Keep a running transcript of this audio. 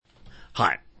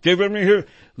Hi, Dave Emery here.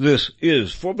 This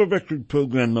is For the Record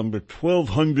program number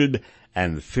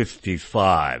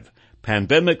 1255,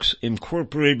 Pandemics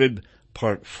Incorporated,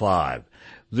 Part 5.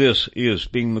 This is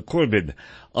being recorded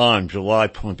on July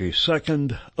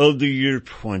 22nd of the year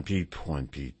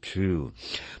 2022.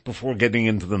 Before getting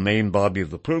into the main body of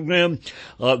the program,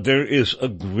 there is a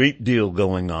great deal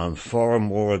going on, far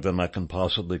more than I can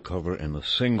possibly cover in a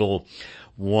single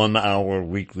 1-hour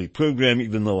weekly program,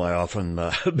 even though I often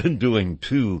have been doing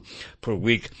 2 per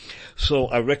week. So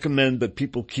I recommend that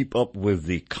people keep up with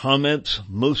the comments,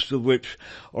 most of which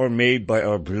are made by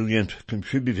our brilliant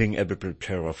contributing editor,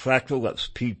 Tara Fractal. That's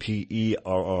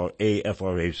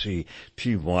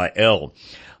P-T-E-R-R-A-F-R-A-C-T-Y-L.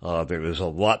 There is a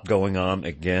lot going on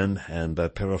again, and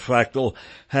Tara Fractal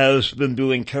has been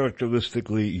doing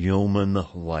characteristically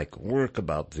yeoman-like work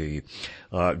about the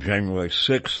January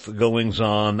 6th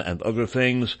goings-on and other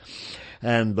things.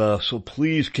 And so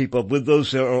please keep up with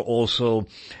those. There are also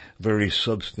very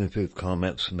substantive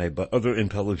comments made by other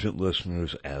intelligent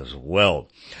listeners as well.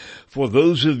 For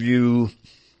those of you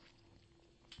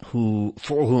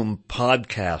for whom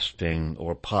podcasting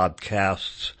or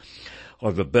podcasts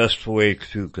are the best way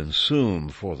to consume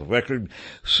For the Record,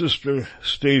 sister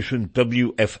station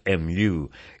WFMU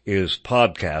is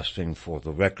podcasting For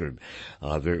the Record.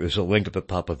 There is a link at the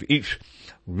top of each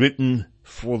written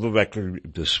For the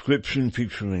Record description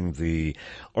featuring the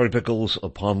articles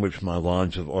upon which my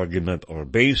lines of argument are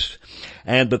based,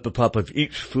 and at the top of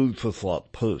each Food for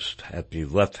Thought post at the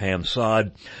left-hand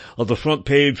side of the front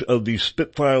page of the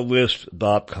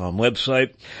SpitfireList.com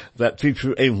website that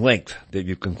feature a link that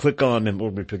you can click on in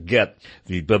order to get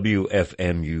the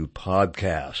WFMU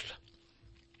podcast.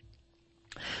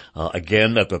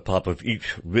 Again, at the top of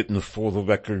each written For the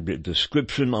Record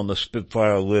description on the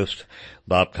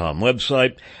SpitfireList.com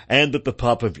website, and at the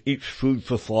top of each Food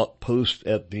for Thought post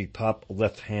at the top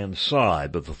left-hand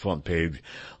side of the front page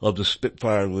of the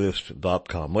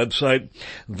SpitfireList.com website,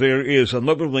 there is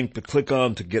another link to click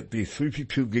on to get the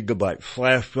 32-gigabyte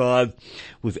flash drive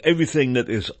with everything that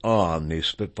is on the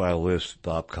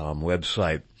SpitfireList.com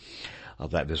website.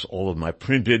 That is all of my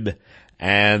printed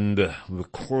and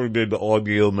recorded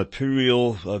audio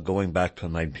material going back to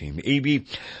 1980,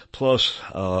 plus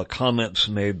comments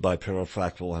made by Tara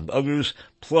Fractal and others,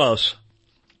 plus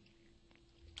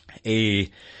a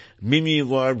mini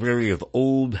library of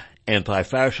old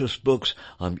anti-fascist books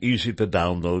on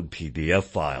easy-to-download PDF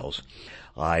files.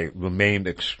 I remain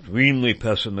extremely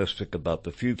pessimistic about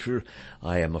the future.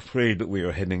 I am afraid that we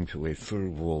are heading to a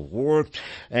third world war,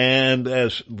 and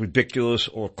as ridiculous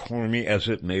or corny as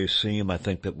it may seem, I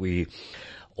think that we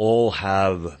all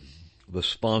have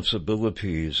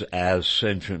responsibilities as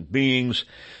sentient beings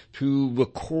to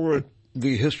record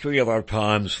the history of our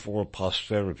times for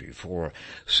posterity, for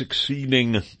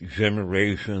succeeding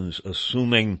generations,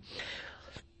 assuming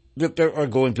that there are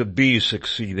going to be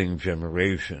succeeding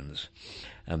generations.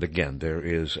 And again, there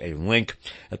is a link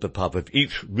at the top of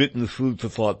each written Food for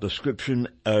Thought description,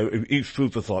 each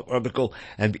Food for Thought article,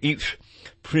 and each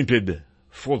printed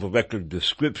For the Record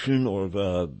description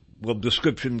or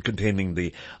description containing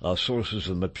the sources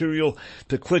of material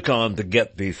to click on to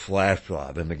get the flash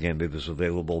drive. And again, it is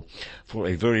available for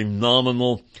a very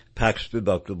nominal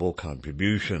tax-deductible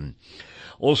contribution.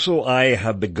 Also, I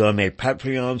have begun a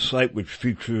Patreon site which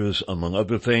features, among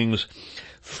other things,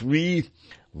 3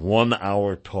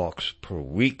 1-hour talks per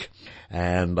week,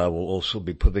 and I will also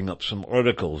be putting up some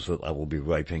articles that I will be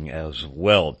writing as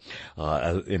well.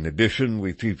 In addition,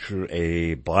 we feature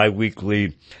a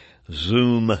bi-weekly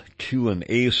Zoom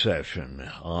Q&A session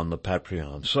on the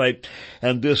Patreon site,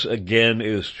 and this again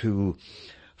is to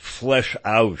flesh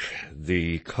out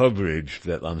the coverage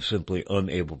that I'm simply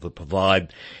unable to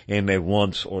provide in a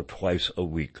once or twice a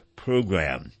week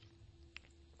program.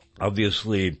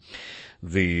 Obviously,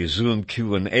 the Zoom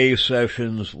Q&A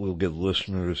sessions will give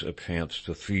listeners a chance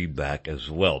to feedback as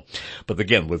well. But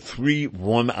again, with 3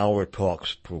 1-hour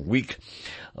talks per week,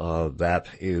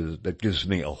 that gives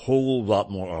me a whole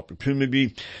lot more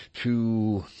opportunity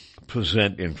to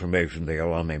present information. They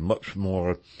are on a much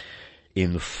more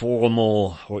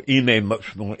informal or in a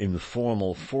much more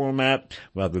informal format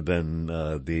rather than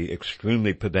the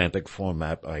extremely pedantic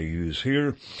format I use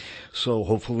here. So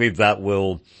hopefully that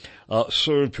will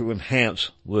serve to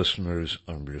enhance listeners'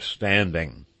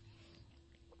 understanding.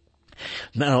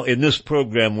 Now, in this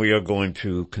program, we are going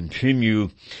to continue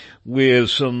with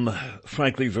some,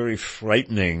 frankly, very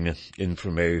frightening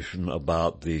information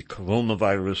about the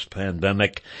coronavirus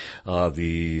pandemic,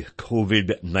 the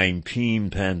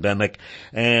COVID-19 pandemic,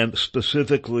 and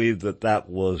specifically that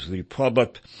was the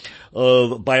product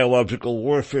of biological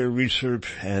warfare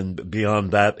research, and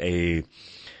beyond that, a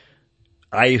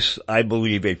I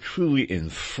believe, a truly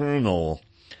infernal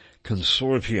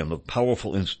consortium of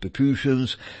powerful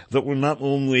institutions that were not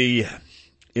only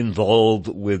involved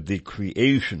with the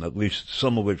creation, at least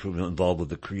some of which were involved with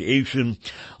the creation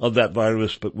of that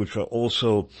virus, but which are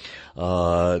also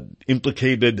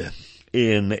implicated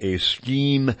in a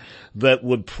scheme that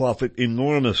would profit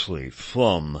enormously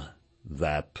from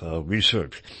that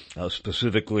research,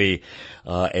 specifically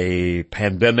a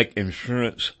pandemic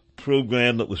insurance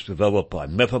program that was developed by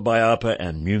Metabiota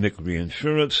and Munich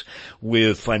Reinsurance,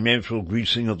 with financial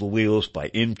greasing of the wheels by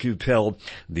In-Q-Tel,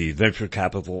 the venture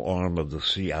capital arm of the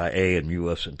CIA and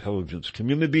U.S. intelligence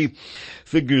community,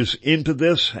 figures into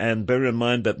this. And bear in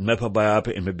mind that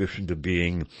Metabiota, in addition to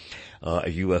being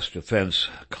a U.S. defense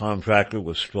contractor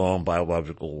with strong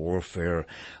biological warfare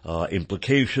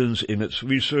implications in its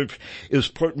research, is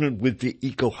partnered with the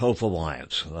EcoHealth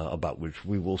Alliance, about which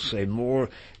we will say more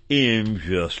in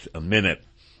just a minute.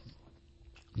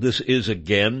 This is,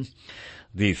 again,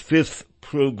 the 5th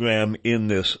program in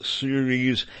this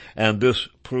series, and this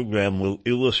program will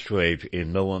illustrate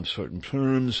in no uncertain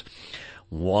terms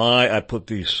why I put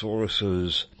these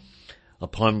sources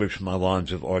upon which my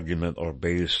lines of argument are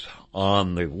based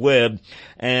on the web,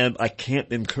 and I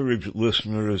can't encourage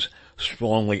listeners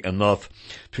strongly enough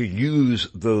to use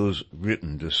those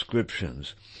written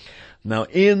descriptions. Now,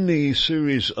 in the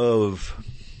series of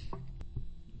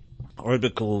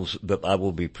articles that I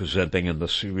will be presenting in the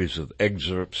series of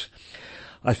excerpts,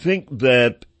 I think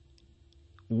that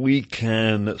we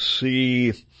can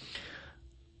see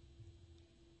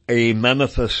a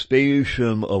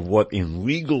manifestation of what in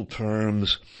legal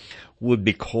terms would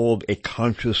be called a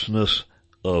consciousness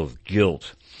of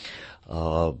guilt.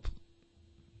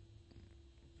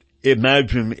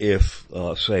 Imagine if,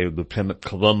 say, Lieutenant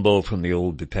Columbo from the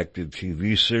old detective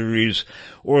TV series,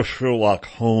 or Sherlock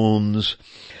Holmes,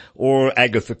 or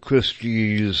Agatha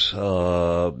Christie's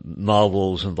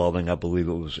novels involving, I believe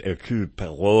it was Hercule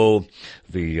Poirot,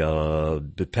 the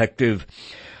detective.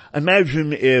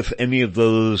 Imagine if any of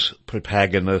those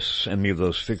protagonists, any of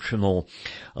those fictional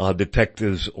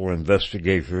detectives or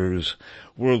investigators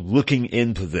were looking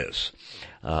into this.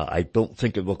 I don't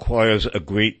think it requires a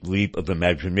great leap of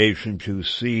imagination to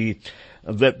see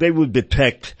that they would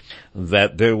detect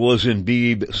that there was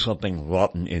indeed something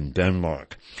rotten in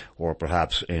Denmark, or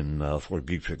perhaps in Fort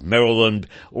Detrick, Maryland,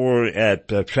 or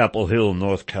at Chapel Hill,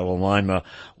 North Carolina,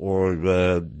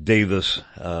 or Davis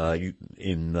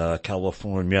in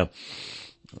California.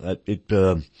 It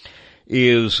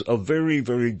is a very,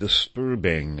 very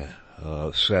disturbing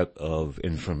set of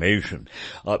information.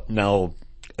 Now,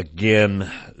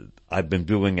 again, I've been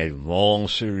doing a long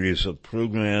series of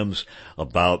programs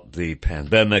about the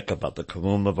pandemic, about the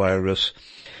coronavirus.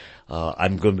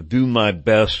 I'm going to do my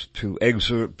best to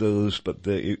excerpt those, but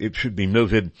it should be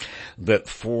noted that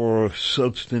for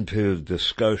substantive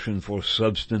discussion, for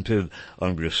substantive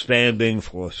understanding,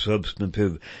 for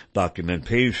substantive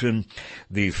documentation,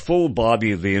 the full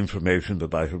body of the information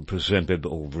that I have presented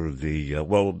over the,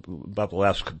 about the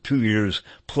last 2 years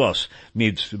plus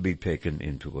needs to be taken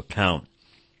into account.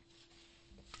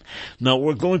 Now,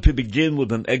 we're going to begin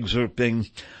with an excerpting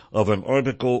of an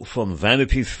article from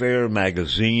Vanity Fair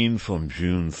magazine from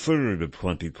June 3rd of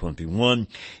 2021.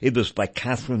 It is by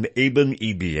Catherine Eban,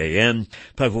 E-B-A-N,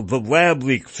 titled The Lab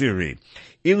Leak Theory,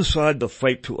 Inside the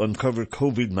Fight to Uncover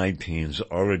COVID-19's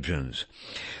Origins.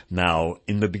 Now,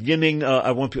 in the beginning,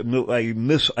 I want to note I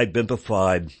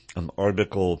misidentified an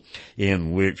article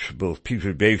in which both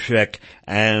Peter Bacek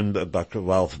and Dr.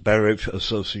 Ralph Barrett,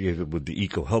 associated with the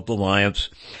EcoHealth Alliance,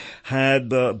 had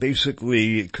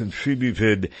basically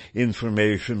contributed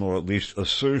information, or at least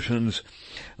assertions,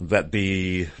 that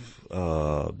the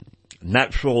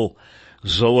natural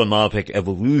zoonotic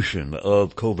evolution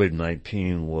of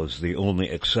COVID-19 was the only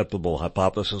acceptable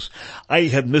hypothesis. I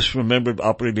had misremembered,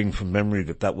 operating from memory,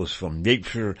 that was from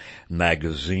Nature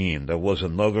magazine. There was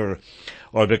another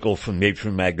article from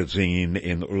Nature magazine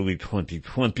in early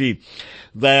 2020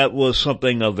 that was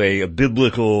something of a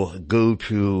biblical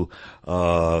go-to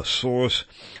source.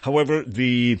 However,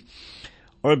 the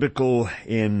article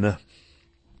in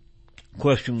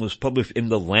question was published in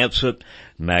the Lancet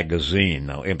magazine.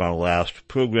 Now, in our last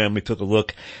program, we took a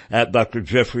look at Dr.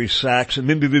 Jeffrey Sachs, an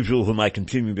individual whom I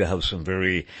continue to have some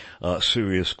very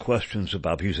serious questions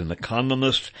about. He's an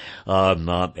economist,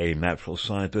 not a natural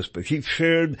scientist, but he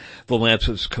chaired the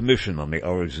Lancet's Commission on the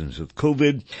Origins of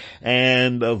COVID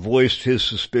and voiced his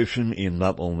suspicion in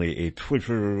not only a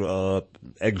Twitter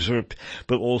excerpt,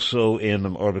 but also in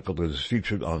an article that is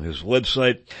featured on his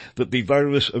website, that the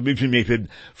virus originated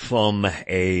from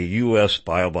a U.S.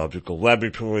 biological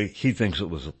laboratory. He thinks it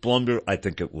was a blunder. I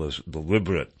think it was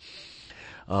deliberate.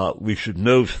 We should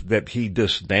note that he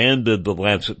disbanded the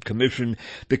Lancet Commission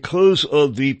because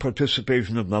of the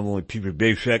participation of not only Peter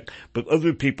Bajczak, but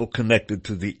other people connected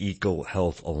to the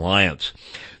EcoHealth Alliance.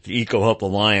 The EcoHealth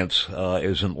Alliance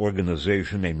is an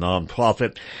organization, a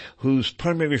non-profit, whose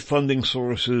primary funding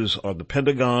sources are the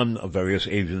Pentagon, various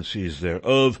agencies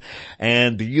thereof,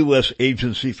 and the U.S.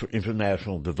 Agency for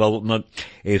International Development,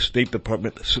 a State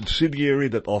Department subsidiary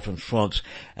that often fronts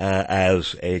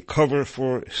as a cover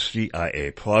for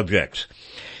CIA projects.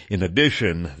 In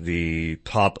addition, the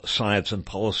top science and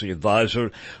policy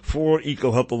advisor for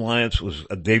EcoHealth Alliance was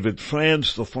David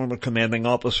Franz, the former commanding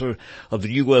officer of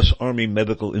the U.S. Army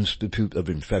Medical Institute of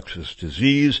Infectious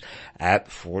Disease at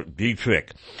Fort Detrick.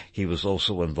 He was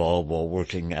also involved while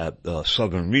working at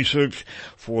Southern Research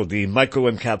for the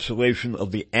microencapsulation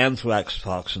of the anthrax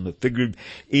toxin that figured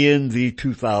in the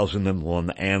 2001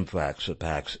 anthrax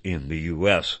attacks in the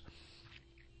U.S.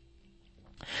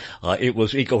 It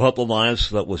was EcoHealth Alliance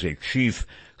that was a chief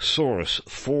source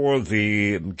for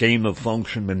the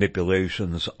gain-of-function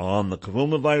manipulations on the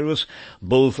coronavirus,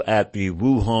 both at the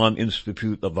Wuhan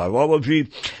Institute of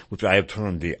Virology, which I have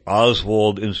termed the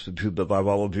Oswald Institute of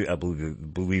Virology. I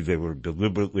believe they were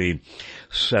deliberately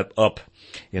set up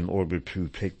in order to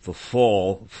take the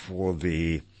fall for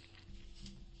the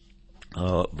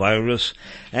virus,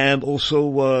 and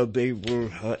also they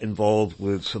were involved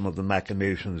with some of the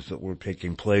machinations that were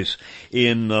taking place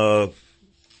in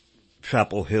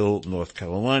Chapel Hill, North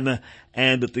Carolina,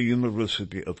 and at the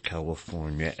University of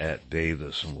California at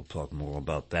Davis, and we'll talk more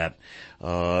about that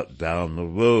down the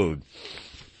road.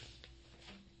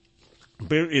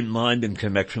 Bear in mind, in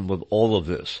connection with all of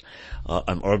this,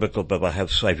 an article that I have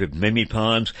cited many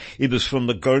times. It is from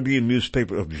the Guardian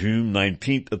newspaper of June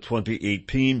 19th of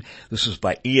 2018. This is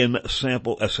by Ian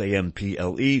Sample,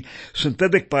 S-A-M-P-L-E.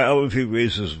 Synthetic biology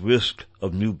raises risk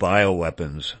of new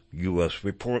bioweapons, U.S.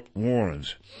 report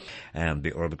warns. And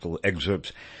the article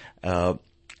excerpts,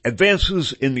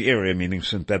 advances in the area, meaning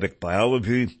synthetic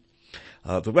biology.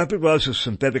 The rapid rise of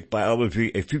synthetic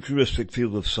biology, a futuristic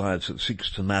field of science that seeks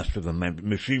to master the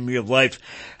machinery of life,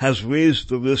 has raised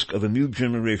the risk of a new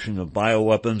generation of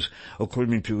bioweapons,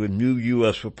 according to a new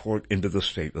U.S. report into the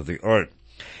state of the art.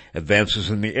 Advances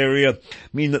in the area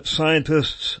mean that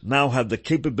scientists now have the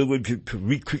capability to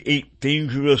recreate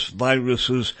dangerous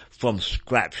viruses from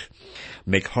scratch,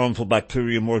 make harmful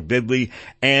bacteria more deadly,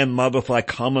 and modify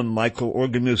common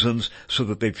microorganisms so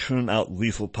that they churn out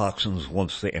lethal toxins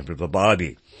once they enter the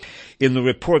body. In the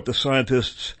report, the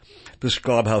scientists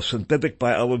describe how synthetic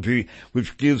biology,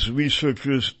 which gives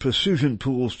researchers precision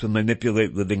tools to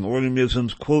manipulate living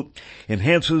organisms, quote,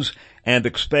 enhances and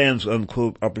expands,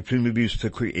 unquote, opportunities to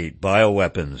create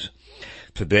bioweapons.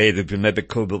 Today, the genetic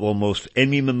code of almost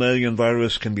any mammalian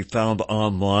virus can be found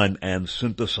online and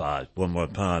synthesized. One more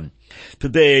time.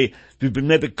 Today, the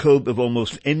genetic code of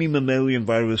almost any mammalian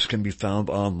virus can be found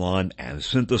online and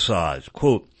synthesized.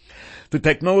 Quote, the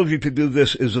technology to do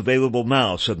this is available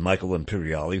now, said Michael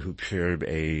Imperiali, who chaired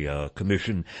a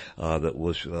commission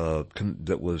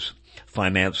that was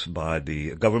financed by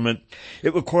the government.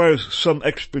 It requires some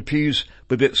expertise,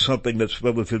 but it's something that's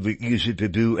relatively easy to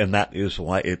do, and that is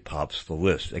why it tops the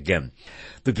list. Again,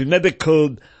 the genetic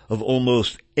code of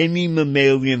almost any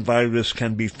mammalian virus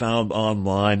can be found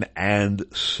online and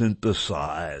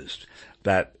synthesized.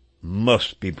 That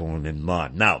must be borne in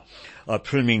mind. Now,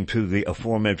 turning to the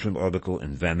aforementioned article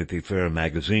in Vanity Fair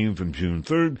magazine from June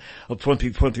 3rd of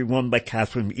 2021 by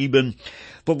Catherine Eben,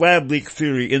 The Lab Leak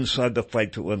Theory Inside the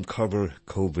Fight to Uncover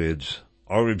COVID's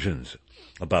Origins,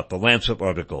 about the Lancet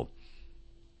article.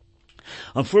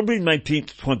 On February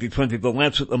 19th, 2020, The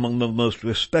Lancet, among the most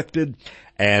respected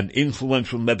and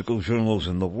influential medical journals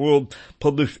in the world,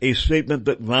 published a statement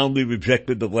that roundly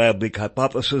rejected the lab leak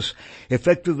hypothesis,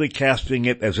 effectively casting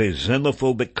it as a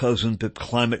xenophobic cousin to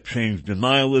climate change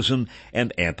denialism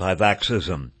and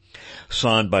anti-vaxxism.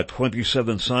 Signed by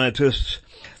 27 scientists,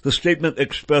 the statement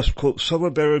expressed, quote,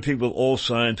 solidarity with all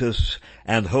scientists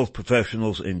and health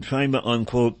professionals in China,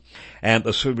 unquote, and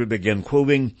asserted again,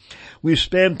 quoting, we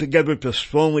stand together to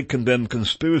strongly condemn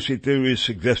conspiracy theories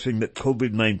suggesting that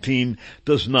COVID-19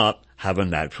 does not have a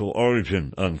natural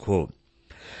origin, unquote.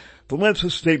 The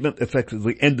Lancet statement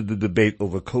effectively ended the debate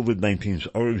over COVID-19's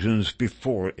origins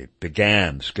before it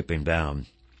began, skipping down.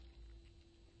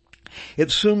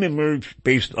 It soon emerged,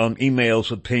 based on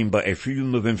emails obtained by a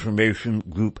Freedom of Information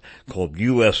group called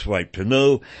U.S. Right to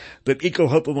Know, that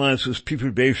EcoHealth Alliance's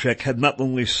Peter Bajczak had not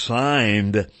only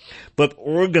signed, but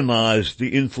organized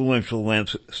the influential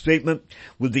Lancet statement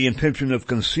with the intention of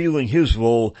concealing his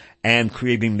role and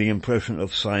creating the impression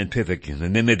of scientific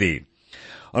unanimity.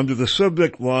 Under the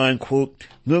subject line, quote,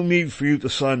 "No need for you to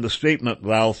sign the statement,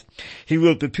 Ralph," he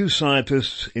wrote to two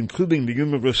scientists, including the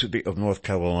University of North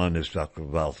Carolina's Dr.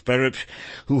 Ralph Baric,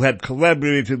 who had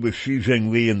collaborated with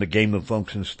Shih-Zheng Li in the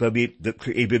gain-of-function study that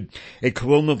created a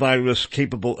coronavirus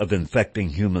capable of infecting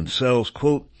human cells,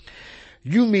 quote,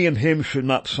 "You, me, and him should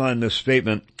not sign this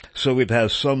statement, so it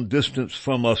has some distance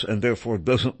from us and therefore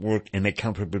doesn't work in a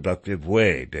counterproductive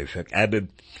way," Daszak added,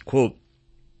 quote,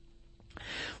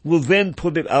 "We'll then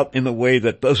put it out in a way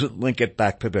that doesn't link it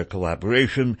back to their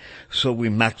collaboration, so we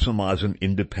maximize an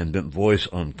independent voice,"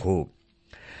 unquote.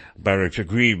 Baric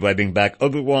agreed, writing back,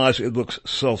 "Otherwise it looks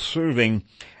self-serving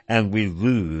and we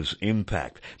lose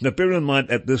impact." Now bear in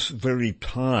mind, at this very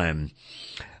time,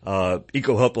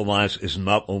 EcoHealth Alliance is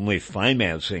not only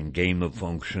financing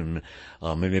gain-of-function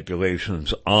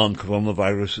manipulations on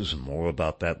coronaviruses, more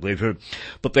about that later,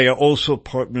 but they are also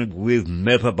partnered with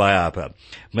MetaBiota.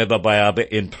 MetaBiota,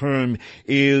 in turn,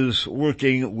 is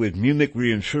working with Munich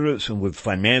Reinsurance and with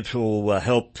financial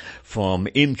help from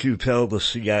In-Q-Tel, the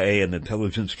CIA and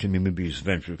intelligence community's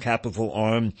venture capital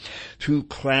arm, to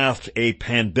craft a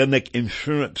pandemic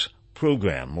insurance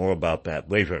program. More about that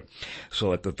later.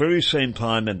 So at the very same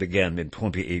time, and again in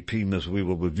 2018, as we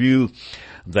will review,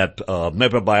 that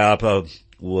MetaBiota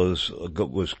was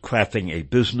crafting a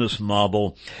business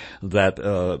model that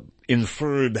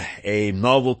inferred a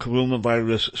novel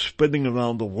coronavirus spreading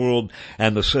around the world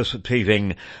and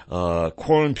necessitating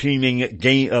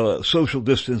quarantining, social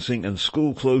distancing, and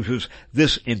school closures.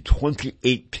 This in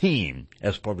 2018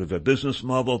 as part of their business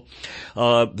model.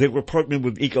 They were partnering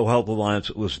with EcoHealth Alliance.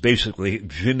 It was basically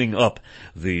ginning up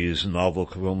these novel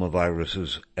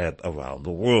coronaviruses around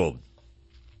the world.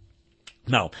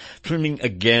 Now, turning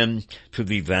again to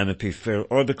the Vanity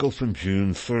Fair article from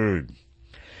June 3rd.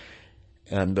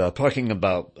 And talking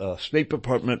about State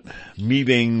Department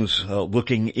meetings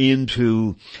looking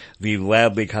into the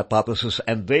lab leak hypothesis,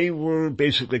 and they were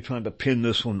basically trying to pin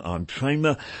this one on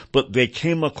China, but they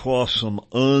came across some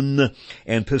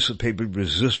unanticipated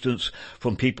resistance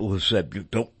from people who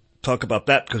said, "Don't talk about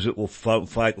that because it will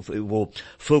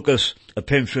focus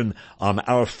attention on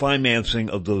our financing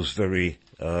of those very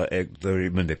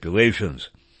manipulations."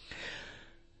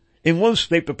 In one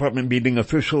State Department meeting,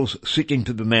 officials seeking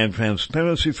to demand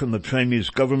transparency from the Chinese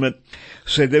government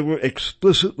say they were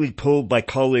explicitly told by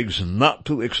colleagues not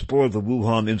to explore the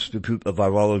Wuhan Institute of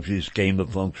Virology's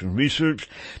gain-of-function research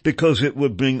because it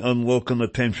would bring unwelcome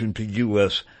attention to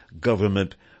U.S.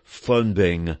 government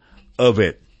funding of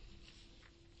it.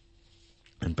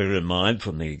 And bear in mind,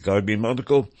 from the Guardian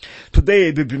article,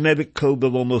 today the genetic code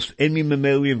of almost any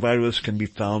mammalian virus can be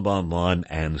found online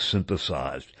and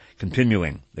synthesized.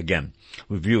 Continuing, again,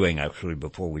 reviewing actually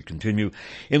before we continue.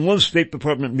 In one State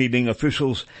Department meeting,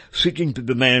 officials seeking to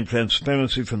demand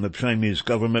transparency from the Chinese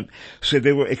government say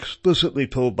they were explicitly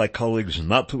told by colleagues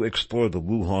not to explore the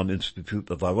Wuhan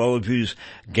Institute of Virology's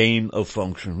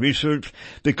gain-of-function research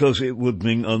because it would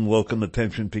bring unwelcome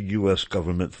attention to U.S.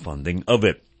 government funding of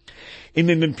it. In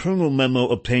an internal memo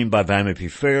obtained by Vanity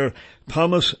Fair,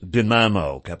 Thomas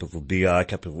DiNanno, capital D-I,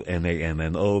 capital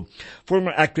N-A-N-N-O,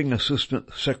 former acting assistant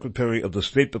secretary of the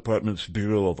State Department's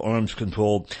Bureau of Arms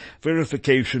Control,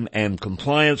 Verification and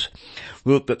Compliance,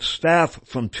 wrote that staff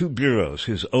from two bureaus,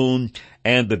 his own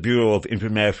and the Bureau of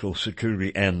International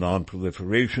Security and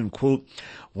Non-Proliferation, quote,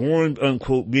 warned,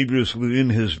 unquote, leaders within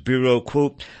his bureau,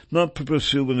 quote, not to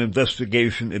pursue an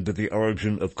investigation into the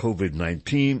origin of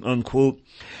COVID-19, unquote,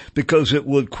 because it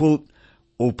would, quote,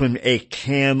 open a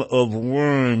can of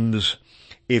worms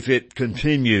if it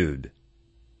continued,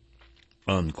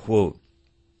 unquote.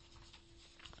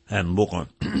 And more.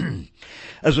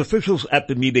 As officials at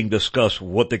the meeting discussed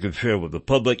what they could share with the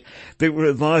public, they were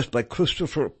advised by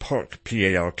Christopher Park,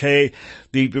 P-A-R-K,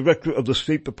 the director of the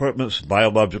State Department's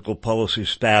Biological Policy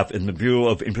Staff in the Bureau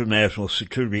of International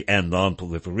Security and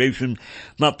Non-Proliferation,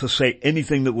 not to say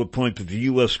anything that would point to the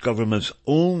U.S. government's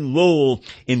own role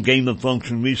in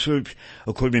gain-of-function research,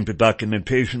 according to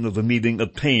documentation of the meeting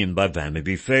obtained by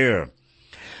Vanity Fair.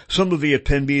 Some of the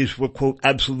attendees were, quote,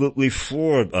 absolutely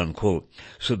floored, unquote,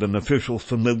 said an official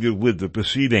familiar with the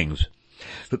proceedings.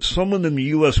 That someone in the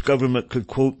U.S. government could,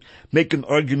 quote, make an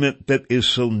argument that is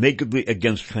so nakedly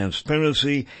against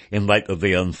transparency in light of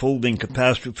the unfolding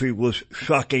catastrophe was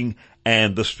shocking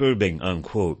and disturbing,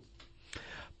 unquote.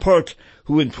 Park,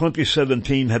 who in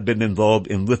 2017 had been involved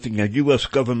in lifting a U.S.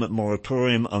 government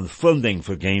moratorium on funding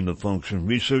for gain-of-function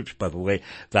research. By the way,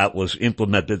 that was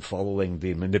implemented following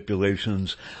the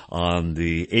manipulations on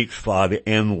the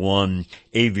H5N1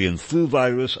 avian flu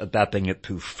virus, adapting it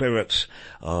to ferrets'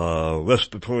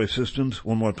 respiratory systems.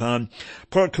 One more time.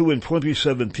 Part 2 in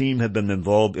 2017 had been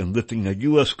involved in lifting a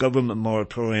U.S. government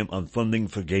moratorium on funding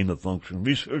for gain-of-function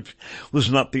research, was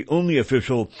not the only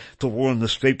official to warn the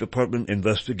State Department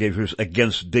investigators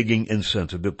against digging in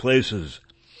sensitive places.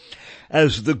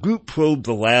 As the group probed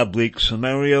the lab leak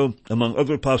scenario, among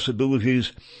other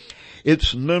possibilities,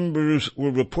 its members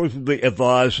were reportedly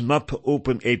advised not to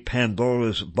open a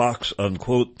Pandora's box,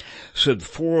 unquote, said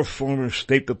 4 former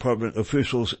State Department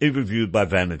officials interviewed by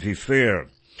Vanity Fair.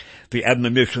 The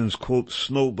admonitions, quote,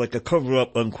 smelled like a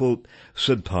cover-up, unquote,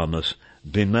 said Thomas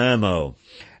DiNanno.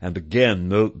 And again,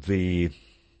 note the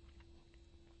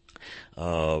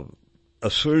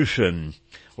assertion,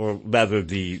 or rather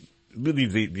the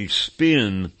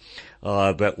spin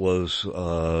that was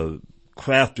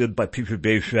crafted by Peter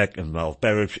Daszak and Ralph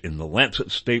Baric in the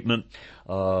Lancet statement,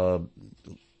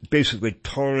 basically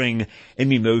tarring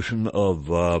any notion of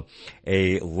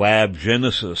a lab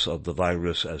genesis of the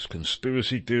virus as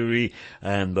conspiracy theory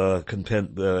and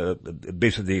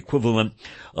basically the equivalent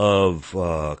of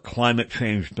climate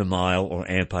change denial or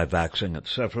anti-vaxxing,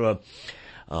 etc.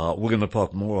 We're going to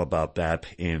talk more about that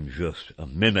in just a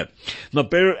minute. Now,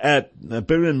 bear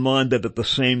in mind that at the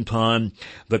same time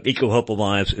that EcoHealth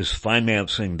Alliance is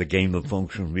financing the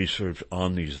gain-of-function research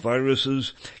on these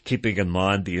viruses, keeping in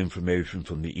mind the information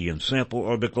from the Ian Sample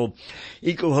article,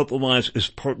 EcoHealth Alliance is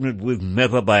partnered with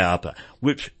MetaBiota,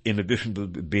 which, in addition to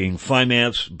being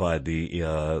financed by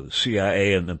the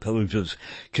CIA and intelligence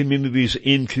communities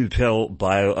in Q-Tel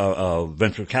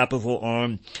venture capital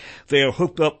arm, they are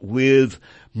hooked up with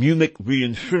Munich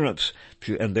Reinsurance,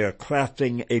 and they are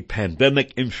crafting a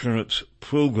pandemic insurance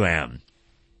program.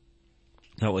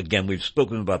 Now, again, we've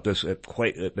spoken about this at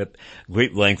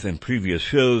great length in previous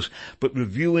shows, but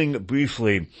reviewing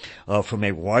briefly from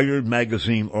a Wired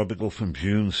magazine article from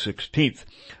June 16th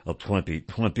of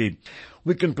 2020,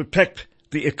 We Can Protect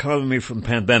the Economy from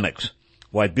Pandemics.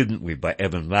 Why Didn't We? By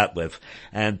Evan Ratliff,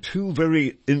 and 2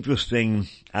 very interesting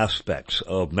aspects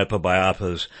of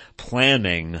MetaBiota's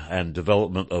planning and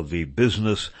development of the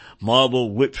business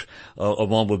model, which,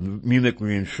 along with Munich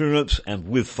Reinsurance and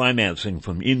with financing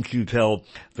from In-Q-Tel,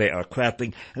 they are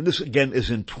crafting. And this, again, is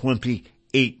in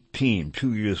 2018,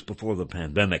 2 years before the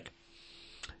pandemic.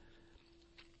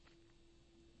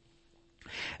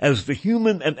 As the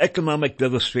human and economic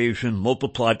devastation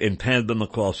multiplied in tandem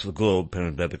across the globe,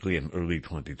 parenthetically in early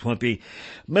 2020,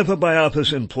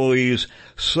 MetaBiota's employees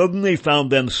suddenly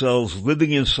found themselves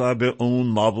living inside their own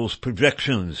model's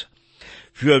projections.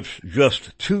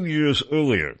 Just 2 years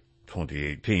earlier,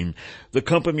 2018, the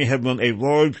company had run a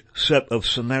large set of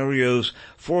scenarios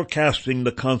forecasting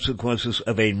the consequences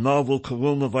of a novel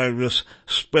coronavirus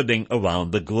spreading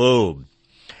around the globe.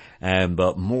 And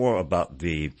more about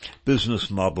the business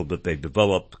model that they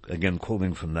developed, again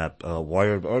quoting from that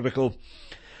Wired article.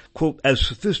 Quote, as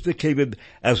sophisticated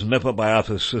as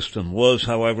MetaBiota's system was,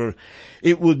 however,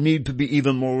 it would need to be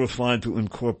even more refined to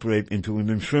incorporate into an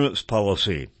insurance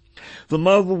policy. The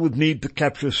model would need to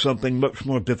capture something much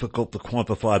more difficult to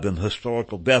quantify than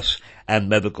historical deaths and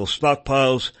medical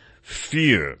stockpiles,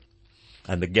 fear.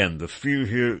 And again, the fear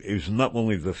here is not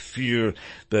only the fear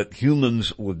that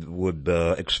humans would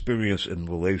experience in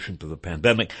relation to the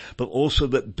pandemic, but also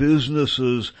that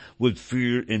businesses would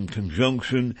fear in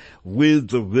conjunction with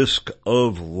the risk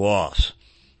of loss.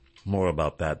 More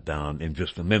about that down in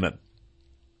just a minute.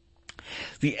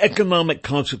 The economic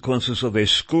consequences of a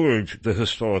scourge, the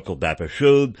historical data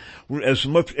showed, were as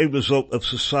much a result of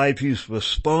society's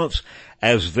response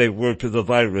as they were to the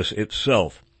virus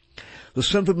itself. The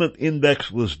sentiment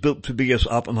index was built to be, as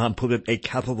Oppenheim put it, a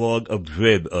catalog of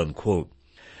dread, unquote.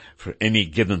 For any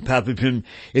given pathogen,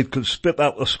 it could spit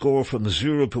out a score from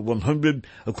 0 to 100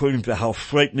 according to how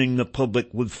frightening the public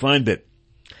would find it.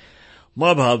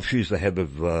 Madhav, she's the head of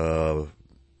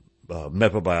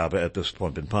MetaBiota at this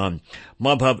point in time,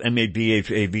 Madhav,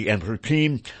 M-A-D-H-A-V, and her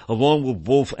team, along with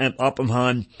Wolf and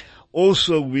Oppenheim,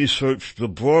 also researched the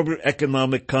broader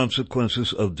economic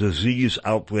consequences of disease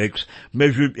outbreaks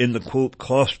measured in the, quote,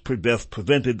 cost per death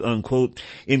prevented, unquote,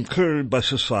 incurred by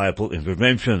societal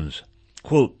interventions.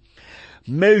 Quote,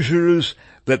 measures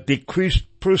that decreased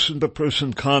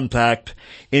person-to-person contact,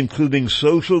 including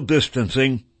social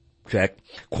distancing, check,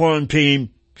 quarantine,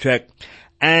 check,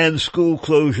 and school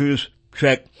closures,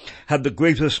 check, had the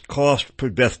greatest cost per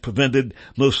death prevented,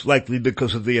 most likely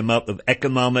because of the amount of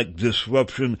economic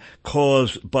disruption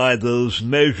caused by those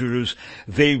measures,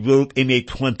 they wrote in a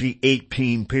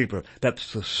 2018 paper.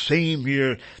 That's the same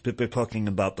year that they're talking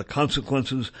about the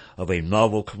consequences of a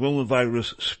novel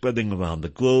coronavirus spreading around the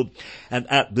globe. And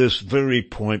at this very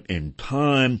point in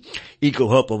time,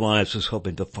 EcoHealth Alliance is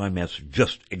hoping to finance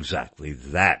just exactly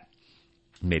that.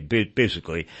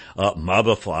 Basically,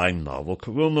 modifying novel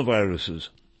coronaviruses.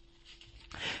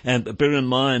 And bear in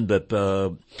mind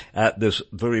that at this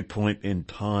very point in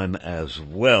time as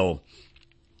well,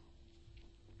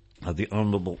 the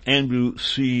Honorable Andrew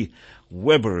C.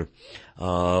 Weber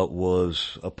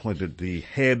was appointed the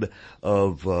head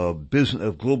of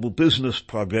global business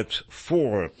projects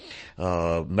for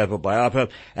Meva-Biapa,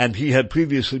 and he had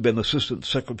previously been Assistant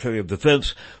Secretary of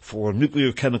Defense for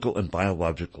Nuclear, Chemical, and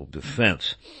Biological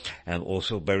Defense. And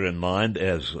also bear in mind,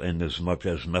 as much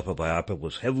as Meva-Biapa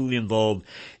was heavily involved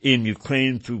in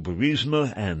Ukraine through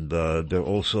Burisma, and there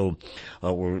also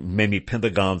were many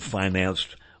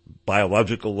Pentagon-financed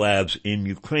biological labs in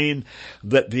Ukraine,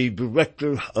 that the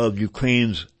director of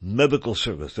Ukraine's medical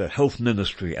service, their health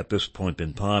ministry at this point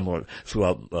in time, or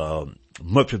throughout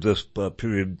much of this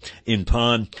period in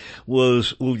time,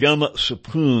 was Ulyana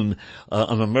Saprun,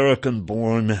 an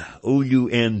American-born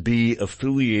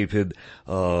OUNB-affiliated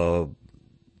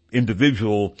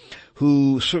individual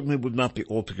who certainly would not be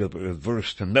altogether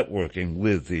averse to networking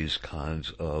with these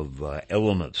kinds of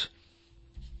elements.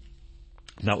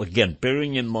 Now, again,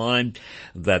 bearing in mind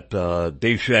that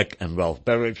Daszak and Ralph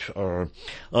Baric are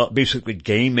basically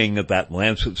gaming that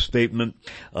Lancet statement,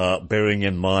 bearing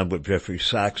in mind what Jeffrey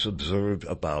Sachs observed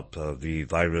about the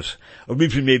virus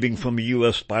originating from a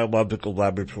U.S. biological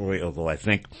laboratory, although I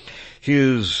think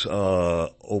his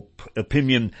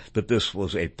opinion that this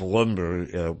was a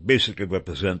blunder basically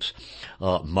represents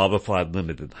modified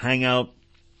limited hangout.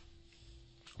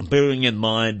 Bearing in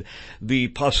mind the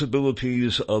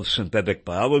possibilities of synthetic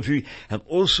biology, and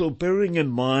also bearing in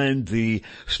mind the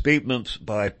statements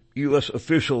by U.S.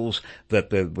 officials that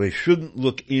they shouldn't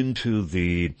look into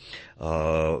the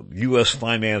U.S.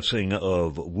 financing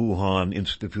of Wuhan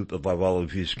Institute of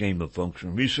Virology's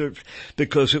gain-of-function research,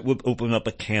 because it would open up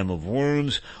a can of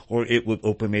worms, or it would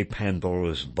open a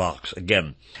Pandora's box.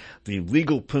 Again, the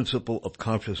legal principle of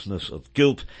consciousness of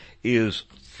guilt is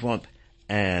front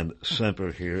and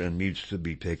center here and needs to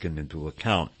be taken into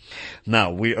account.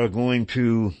 Now, we are going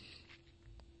to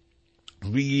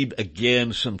read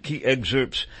again some key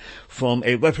excerpts from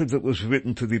a letter that was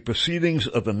written to the Proceedings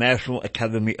of the National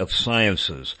Academy of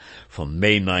Sciences from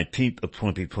May 19th of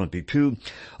 2022,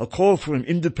 a call for an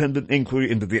independent inquiry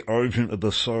into the origin of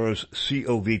the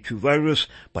SARS-CoV-2 virus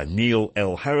by Neil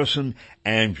L. Harrison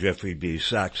and Jeffrey D.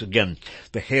 Sachs, again,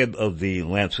 the head of the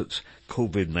Lancet's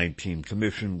COVID-19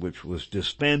 Commission, which was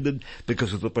disbanded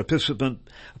because of the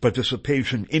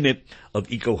participation in it of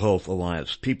EcoHealth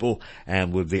Alliance people,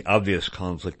 and with the obvious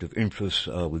conflict of interest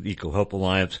with EcoHealth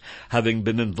Alliance having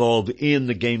been involved in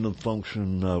the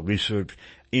gain-of-function research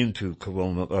into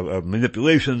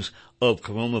manipulations of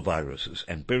coronaviruses.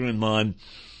 And bear in mind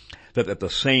that at the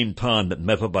same time that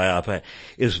Meva-Biapa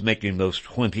is making those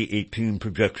 2018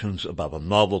 projections about a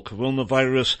novel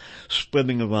coronavirus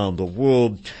spreading around the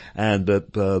world, and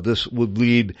that this would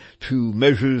lead to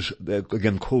measures,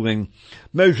 again quoting,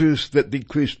 measures that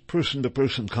decrease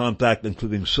person-to-person contact,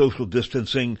 including social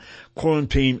distancing,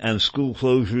 quarantine, and school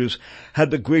closures,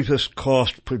 had the greatest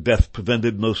cost per death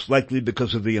prevented, most likely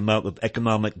because of the amount of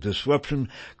economic disruption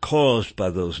caused by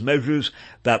those measures.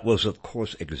 That was, of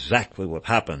course, exactly what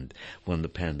happened when the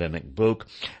pandemic broke,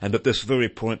 and at this very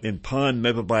point in time,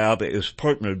 Meva-Biapa is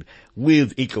partnered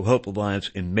with EcoHealth Alliance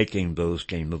in making those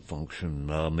gain-of-function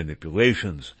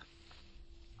manipulations.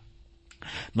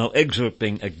 Now,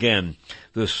 excerpting again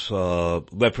this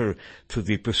letter to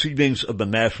the Proceedings of the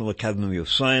National Academy of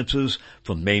Sciences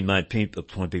from May 19th of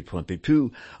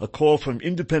 2022, a call for an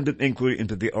independent inquiry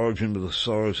into the origin of the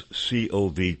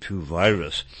SARS-CoV-2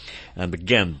 virus. And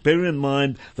again, bear in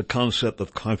mind the concept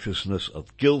of consciousness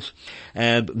of guilt,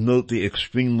 and note the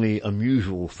extremely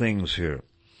unusual things here.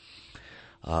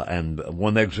 And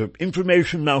one excerpt,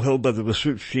 information now held by the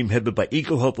research team headed by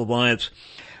EcoHealth Alliance,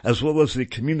 as well as the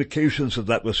communications of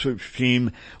that research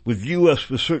team with U.S.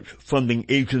 research funding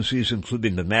agencies,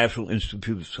 including the National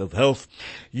Institutes of Health,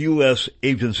 U.S.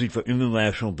 Agency for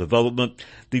International Development,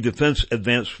 the Defense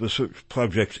Advanced Research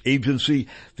Projects Agency,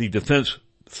 the Defense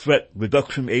Threat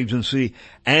Reduction Agency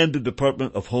and the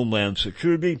Department of Homeland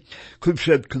Security could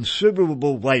shed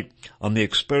considerable light on the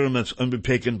experiments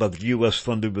undertaken by the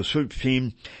U.S.-funded research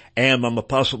team and on the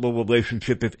possible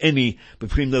relationship, if any,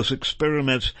 between those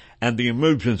experiments and the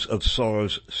emergence of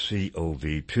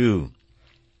SARS-CoV-2.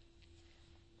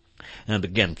 And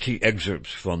again, key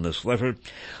excerpts from this letter.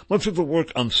 Much of the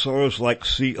work on SARS-like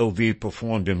CoV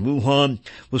performed in Wuhan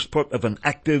was part of an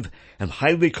active and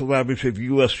highly collaborative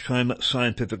U.S.-China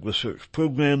scientific research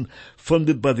program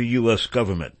funded by the U.S.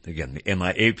 government. Again, the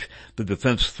NIH, the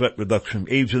Defense Threat Reduction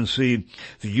Agency,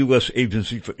 the U.S.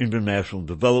 Agency for International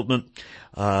Development,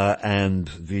 and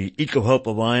the EcoHealth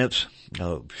Alliance,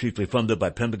 chiefly funded by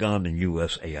Pentagon and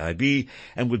USAID,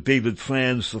 and with David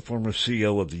Franz, the former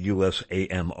CEO of the US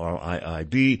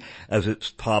AMRIIB, as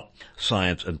its top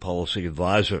science and policy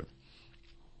advisor.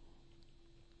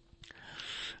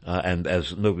 And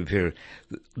as noted here,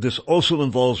 this also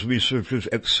involves researchers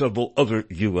at several other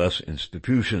U.S.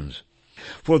 institutions.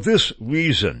 For this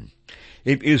reason,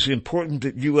 it is important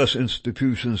that U.S.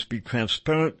 institutions be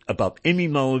transparent about any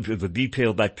knowledge of the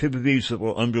detailed activities that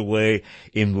were underway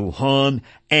in Wuhan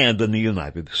and in the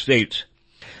United States.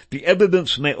 The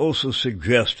evidence may also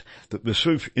suggest that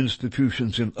research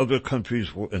institutions in other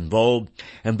countries were involved,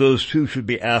 and those too should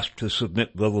be asked to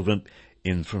submit relevant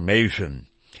information,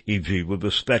 e.g. with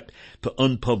respect to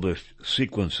unpublished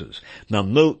sequences. Now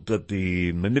note that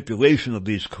the manipulation of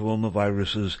these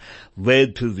coronaviruses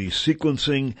led to the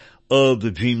sequencing of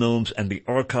the genomes and the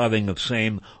archiving of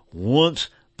same. Once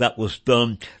that was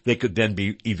done, they could then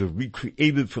be either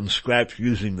recreated from scratch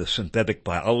using the synthetic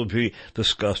biology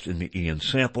discussed in the Ian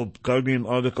Sample Guardian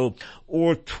article,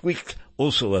 or tweaked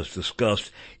also as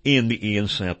discussed in the Ian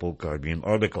Sample Guardian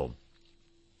article.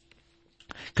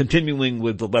 Continuing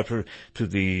with the letter to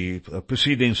the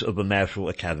proceedings of the National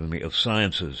Academy of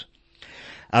Sciences.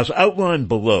 As outlined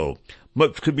below,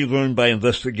 much could be learned by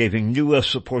investigating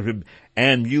U.S.-supported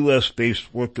and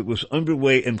U.S.-based work that was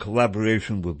underway in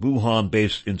collaboration with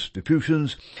Wuhan-based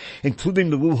institutions, including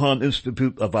the Wuhan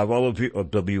Institute of Virology, or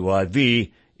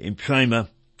WIV, in China.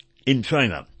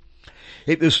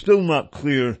 It is still not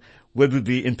clear whether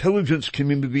the intelligence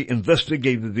community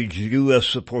investigated these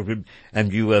U.S.-supported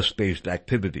and U.S.-based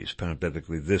activities,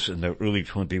 parenthetically this in their early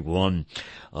 21,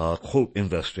 quote,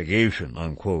 investigation,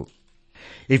 unquote.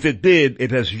 If it did,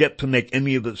 it has yet to make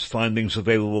any of its findings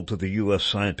available to the U.S.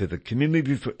 scientific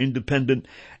community for independent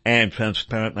and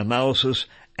transparent analysis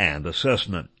and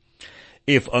assessment.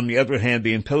 If, on the other hand,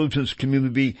 the intelligence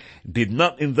community did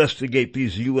not investigate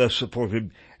these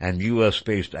U.S.-supported and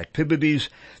U.S.-based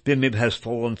activities, then it has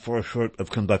fallen far short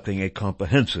of conducting a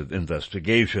comprehensive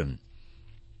investigation.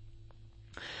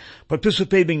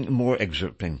 Participating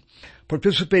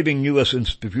U.S.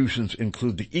 institutions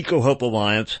include the EcoHealth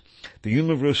Alliance, the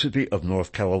University of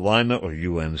North Carolina, or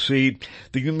UNC,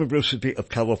 the University of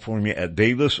California at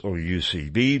Davis, or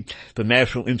UCB, the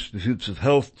National Institutes of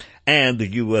Health, and the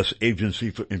U.S. Agency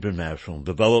for International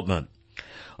Development.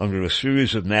 Under a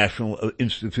series of National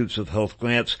Institutes of Health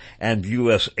grants and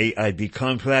USAID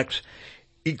contracts,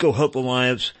 EcoHealth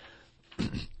Alliance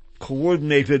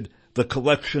coordinated the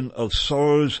collection of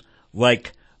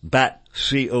SARS-like bat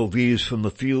CoVs from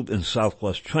the field in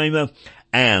southwest China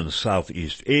and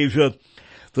Southeast Asia,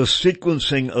 the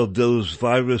sequencing of those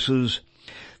viruses,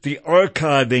 the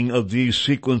archiving of these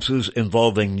sequences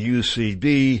involving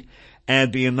UCB,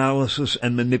 and the analysis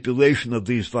and manipulation of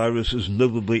these viruses,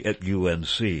 notably at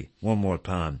UNC. One more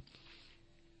time.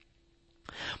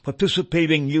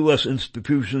 Participating U.S.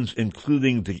 institutions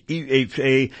including the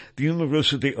EHA, the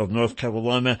University of North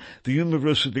Carolina, the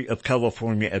University of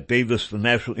California at Davis, the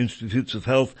National Institutes of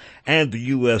Health, and the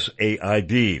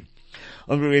USAID.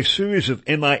 Under a series of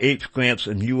NIH grants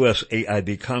and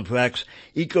USAID contracts,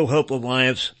 EcoHealth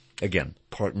Alliance, again,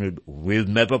 partnered with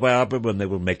Metabiopera when they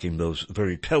were making those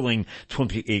very telling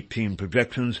 2018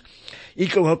 projections.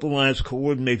 EcoHealth Alliance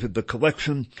coordinated the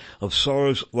collection of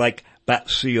SARS-like bat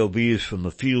CoVs from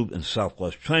the field in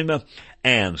southwest China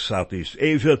and Southeast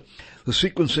Asia, the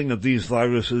sequencing of these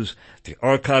viruses, the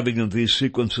archiving of these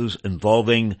sequences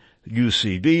involving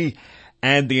UCB,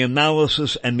 and the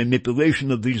analysis and manipulation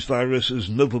of these viruses,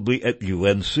 notably at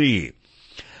UNC.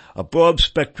 A broad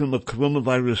spectrum of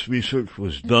coronavirus research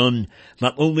was done,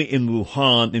 not only in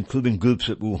Wuhan, including groups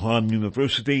at Wuhan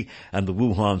University and the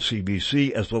Wuhan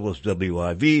CBC, as well as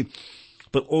WIV,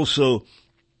 but also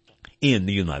in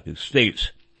the United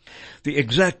States. The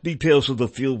exact details of the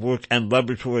fieldwork and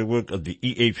laboratory work of the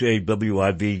EHA,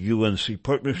 WIV, UNC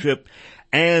partnership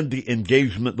and the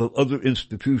engagement of other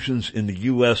institutions in the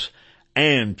U.S.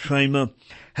 and China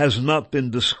has not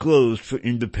been disclosed for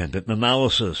independent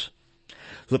analysis.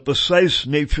 the precise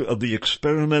nature of the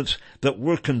experiments that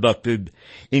were conducted,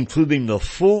 including the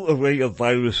full array of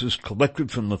viruses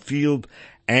collected from the field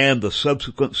and the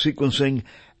subsequent sequencing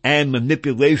and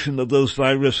manipulation of those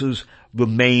viruses,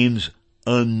 remains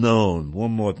unknown.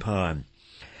 One more time.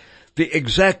 The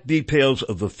exact details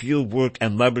of the field work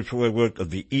and laboratory work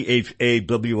of the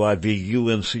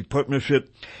EHA-WIV-UNC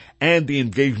partnership and the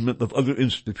engagement of other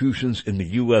institutions in the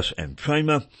U.S. and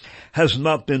China has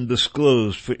not been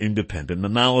disclosed for independent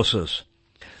analysis.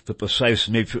 The precise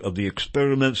nature of the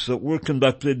experiments that were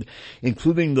conducted,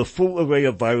 including the full array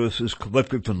of viruses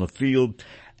collected from the field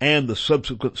and the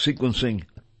subsequent sequencing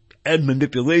and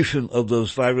manipulation of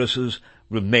those viruses,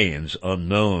 remains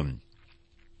unknown.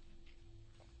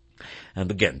 And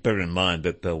again, bear in mind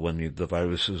that when the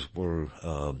viruses were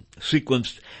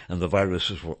sequenced and the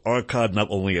viruses were archived, not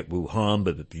only at Wuhan,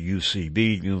 but at the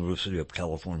UCB, University of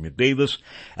California, Davis,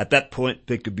 at that point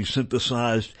they could be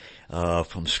synthesized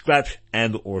from scratch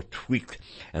and or tweaked.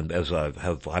 And as I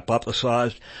have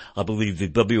hypothesized, I believe the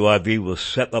WIV was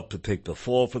set up to take the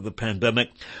fall for the pandemic,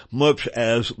 much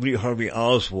as Lee Harvey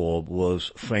Oswald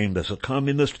was framed as a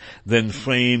communist, then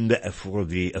framed for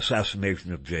the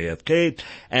assassination of JFK,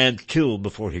 and killed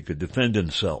before he could defend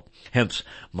himself. Hence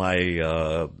my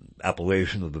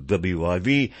appellation of the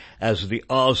WIV as the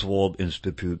Oswald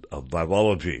Institute of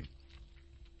Virology.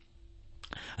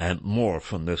 And more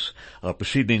from this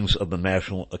Proceedings of the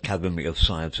National Academy of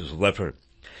Sciences letter.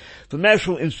 The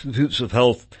National Institutes of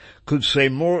Health could say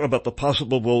more about the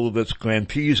possible role of its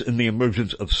grantees in the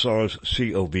emergence of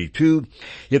SARS-CoV-2,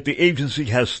 yet the agency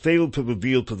has failed to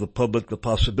reveal to the public the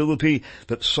possibility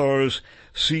that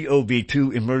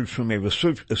SARS-CoV-2 emerged from a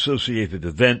research-associated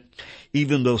event,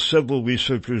 even though several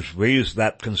researchers raised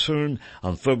that concern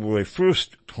on February 1st,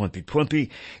 2020,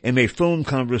 in a phone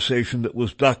conversation that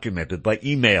was documented by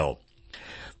email.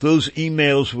 Those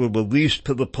emails were released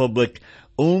to the public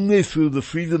only through the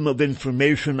Freedom of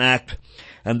Information Act,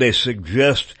 and they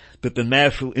suggest that the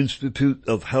National Institute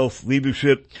of Health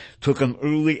leadership took an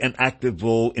early and active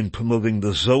role in promoting the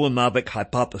zoonotic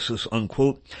hypothesis,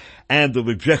 unquote, and the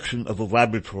rejection of the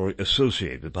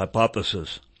laboratory-associated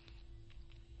hypothesis.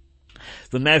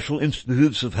 The National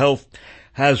Institutes of Health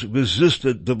has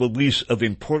resisted the release of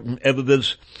important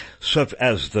evidence such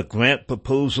as the grant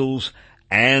proposals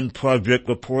and project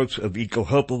reports of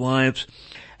EcoHealth Alliance,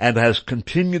 and has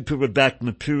continued to redact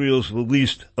materials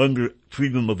released under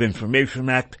Freedom of Information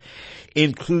Act,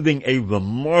 including a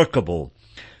remarkable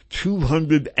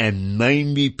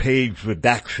 290-page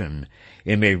redaction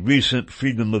in a recent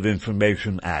Freedom of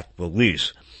Information Act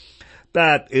release.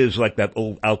 That is like that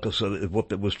old Alka-Seltzer,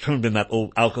 what was termed in that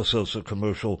old Alka-Seltzer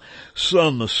commercial,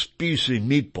 some spicy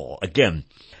meatball. Again,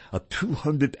 a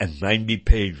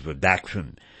 290-page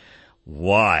redaction.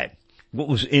 Why? What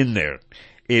was in there?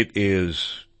 It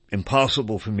is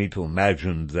impossible for me to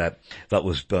imagine that that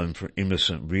was done for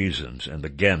innocent reasons. And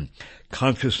again,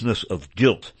 consciousness of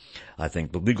guilt. I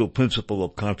think the legal principle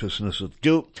of consciousness of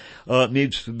guilt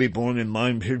needs to be borne in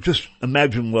mind here. Just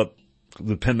imagine what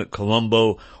Lieutenant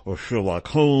Columbo or Sherlock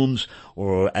Holmes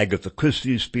or Agatha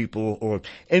Christie's people or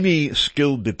any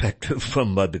skilled detective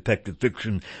from detective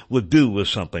fiction would do with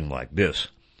something like this.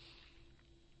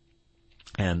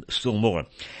 And still more.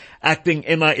 Acting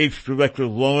NIH Director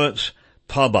Lawrence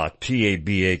Tabak,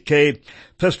 T-A-B-A-K,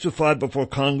 testified before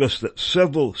Congress that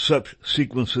several such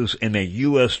sequences in a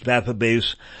U.S.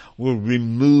 database were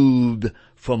removed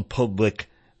from public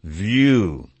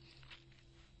view.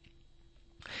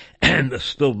 And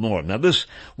still more. Now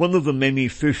one of the many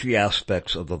fishy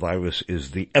aspects of the virus is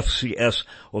the FCS,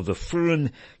 or the furin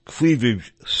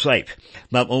cleavage site.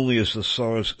 Not only is the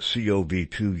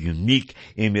SARS-CoV-2 unique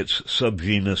in its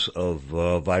subgenus of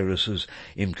viruses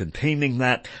in containing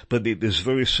that, but it is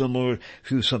very similar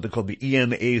to something called the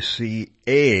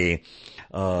ENACA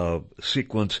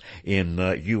sequence in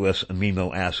U.S.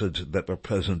 amino acids that are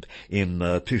present in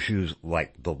tissues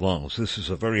like the lungs. This is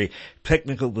a very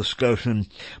technical discussion,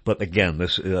 but again,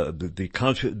 this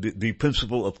the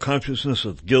principle of consciousness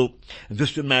of guilt. And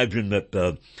just imagine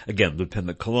that again,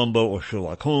 Lieutenant Columbo or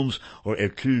Sherlock Holmes or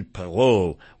Hercule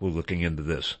Poirot were looking into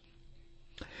this.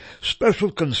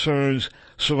 Special concerns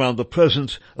surround the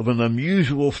presence of an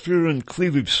unusual furin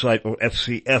cleavage site, or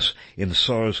FCS, in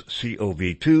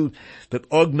SARS-CoV-2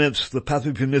 that augments the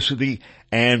pathogenicity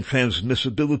and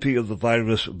transmissibility of the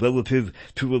virus relative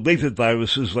to related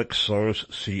viruses like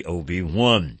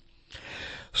SARS-CoV-1.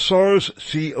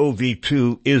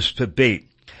 SARS-CoV-2 is to date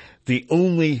the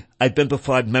only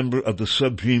identified member of the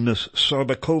subgenus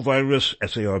Sarbecovirus,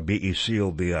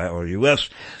 S-A-R-B-E-C-O-V-I-R-U-S,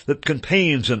 that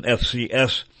contains an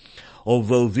FCS,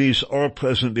 although these are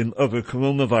present in other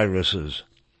coronaviruses.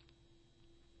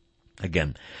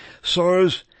 Again,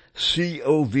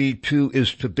 SARS-CoV-2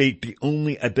 is to date the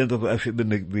only identified, actually let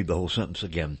me read the whole sentence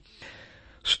again.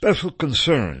 Special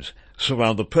concerns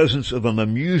surround the presence of an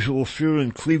unusual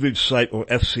furin cleavage site, or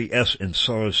FCS, in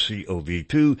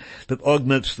SARS-CoV-2 that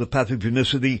augments the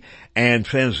pathogenicity and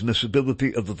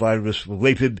transmissibility of the virus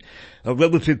relative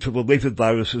to related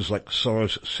viruses like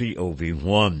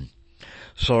SARS-CoV-1.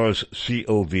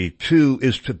 SARS-CoV-2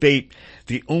 is to date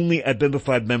the only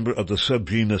identified member of the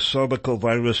subgenus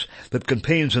Sarbecovirus that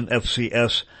contains an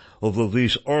FCS, although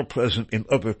these are present in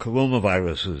other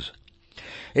coronaviruses.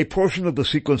 A portion of the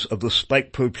sequence of the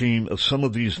spike protein of some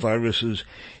of these viruses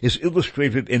is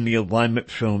illustrated in the alignment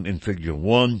shown in Figure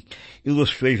 1,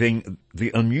 illustrating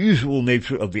the unusual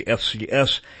nature of the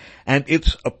FCS and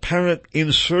its apparent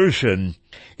insertion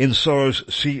in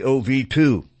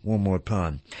SARS-CoV-2. One more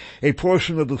time. A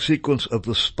portion of the sequence of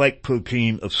the spike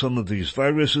protein of some of these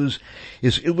viruses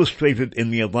is illustrated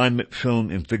in the alignment shown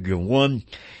in Figure 1,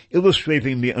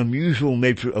 illustrating the unusual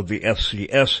nature of the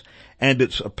FCS and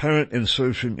its apparent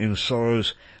insertion in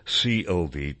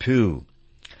SARS-CoV-2.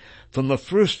 From the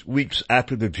first weeks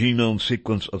after the genome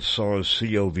sequence of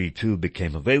SARS-CoV-2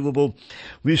 became available,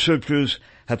 researchers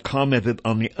have commented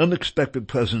on the unexpected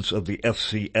presence of the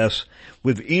FCS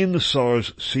within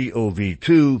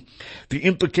SARS-CoV-2, the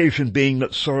implication being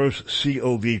that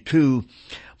SARS-CoV-2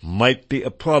 might be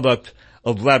a product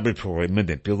of laboratory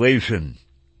manipulation.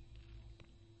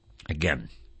 Again,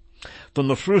 from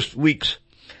the first weeks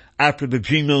after the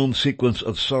genome sequence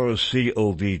of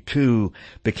SARS-CoV-2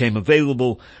 became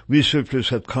available, researchers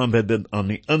have commented on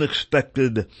the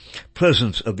unexpected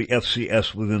presence of the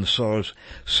FCS within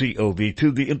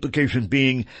SARS-CoV-2, the implication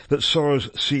being that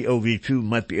SARS-CoV-2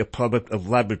 might be a product of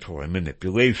laboratory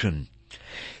manipulation.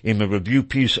 In a review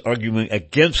piece arguing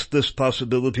against this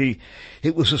possibility,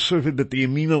 it was asserted that the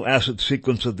amino acid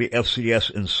sequence of the FCS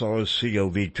in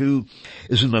SARS-CoV-2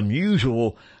 is an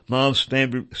unusual,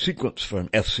 non-standard sequence for an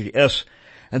FCS,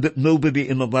 and that nobody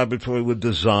in the laboratory would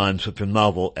design such a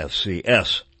novel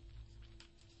FCS.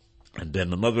 And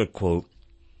then another quote,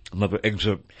 another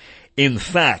excerpt. In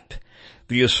fact,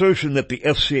 the assertion that the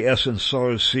FCS in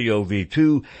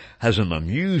SARS-CoV-2 has an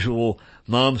unusual,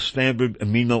 non-standard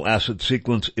amino acid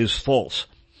sequence is false.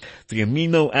 The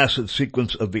amino acid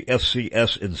sequence of the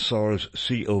FCS in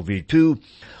SARS-CoV-2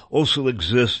 also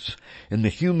exists in the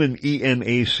human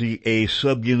ENACA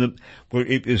subunit, where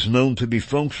it is known to be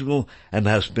functional and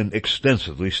has been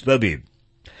extensively studied.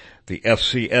 The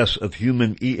FCS of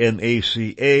human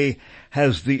ENACA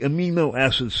has the amino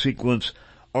acid sequence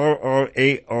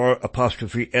RRAR''SVAS,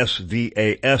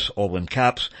 all in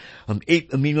caps, an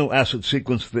 8 amino acid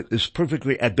sequence that is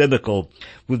perfectly identical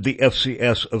with the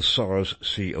FCS of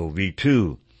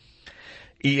SARS-CoV-2.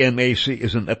 ENAC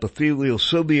is an epithelial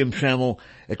sodium channel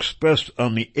expressed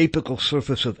on the apical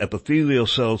surface of epithelial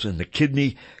cells in the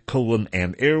kidney, colon,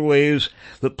 and airways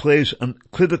that plays a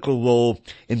critical role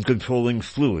in controlling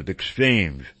fluid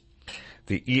exchange.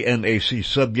 The ENAC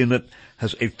subunit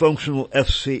has a functional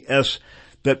FCS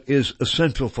that is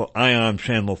essential for ion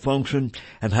channel function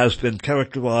and has been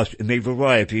characterized in a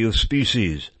variety of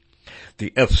species. The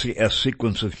FCS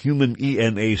sequence of human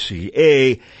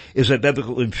ENACA is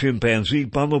identical in chimpanzee,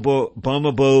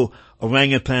 bonobo,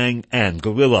 orangutan, and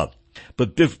gorilla,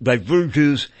 but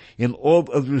diverges in all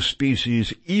other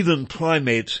species, even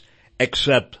primates,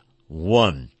 except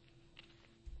one.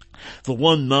 The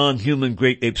one non-human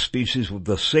great ape species with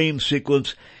the same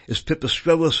sequence is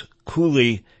Pipistrellus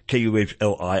kuhlii,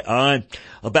 Kuhlii,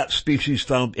 a bat species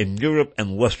found in Europe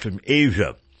and Western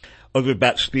Asia. Other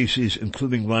bat species,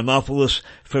 including Rhinophilus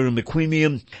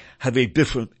pheromequinium, have a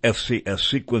different FCS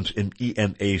sequence in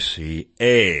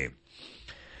ENACA.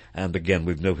 And again,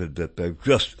 we've noted that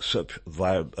just such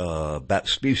bat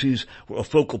species were a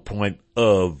focal point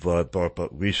of DARPA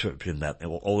research in that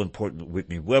all-important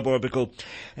Whitney Webb article.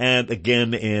 And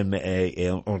again, in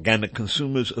an Organic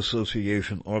Consumers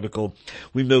Association article,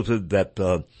 we noted that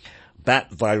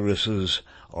bat viruses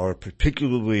are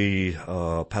particularly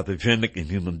pathogenic in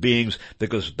human beings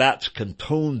because bats can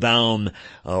tone down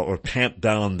or tamp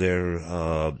down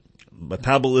their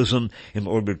metabolism in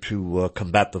order to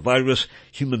combat the virus.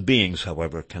 Human beings,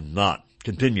 however, cannot.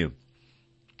 Continuing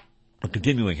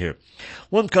here.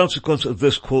 One consequence of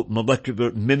this, quote,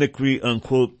 molecular mimicry,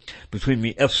 unquote, between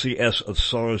the FCS of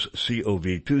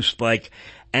SARS-CoV-2 spike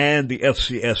and the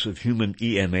FCS of human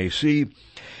ENAC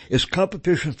is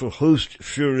competition for host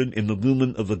furin in the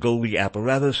lumen of the Golgi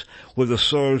apparatus where the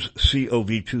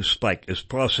SARS-CoV-2 spike is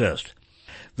processed.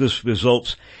 This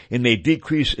results in a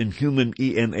decrease in human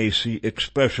ENAC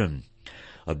expression.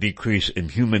 A decrease in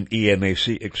human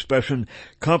EMAC expression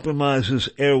compromises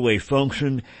airway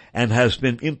function and has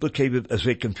been implicated as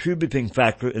a contributing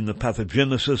factor in the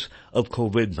pathogenesis of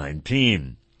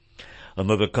COVID-19.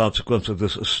 Another consequence of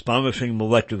this astonishing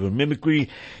molecular mimicry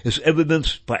is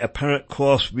evidenced by apparent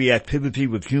cross-reactivity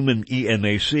with human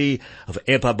EMAC of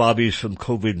antibodies from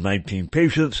COVID-19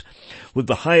 patients, with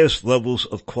the highest levels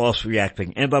of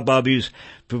cross-reacting antibodies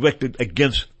directed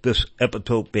against this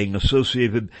epitope being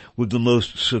associated with the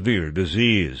most severe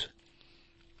disease.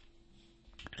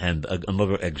 And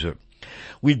another excerpt.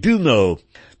 We do know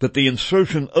that the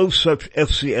insertion of such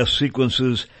FCS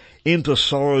sequences into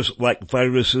SARS-like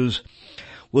viruses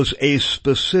was a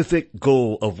specific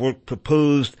goal of work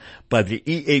proposed by the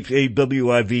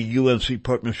EHA-WIV-UNC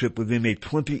partnership within a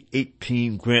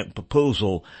 2018 grant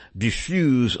proposal,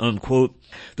 DEFUSE, unquote,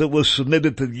 that was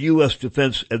submitted to the U.S.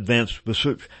 Defense Advanced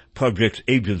Research Projects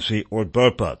Agency, or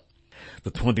DARPA. The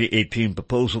 2018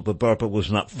 proposal for DARPA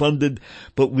was not funded,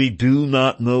 but we do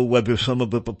not know whether some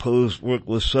of the proposed work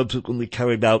was subsequently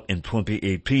carried out in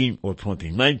 2018 or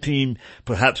 2019,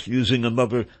 perhaps using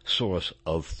another source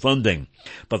of funding.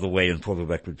 By the way, in For the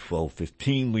Record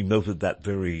 1215, we noted that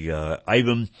very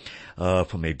item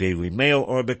from a Daily Mail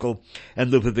article, and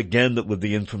noted again that with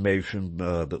the information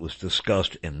that was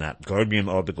discussed in that Guardian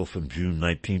article from June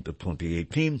 19th of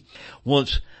 2018,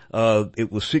 once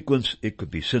it was sequenced, it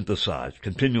could be synthesized.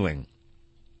 Continuing.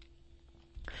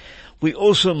 We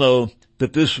also know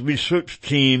that this research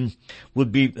team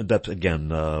would be, that's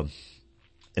again,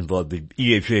 involved the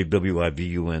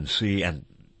EHA-WIV-UNC and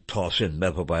toss in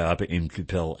Metabiota,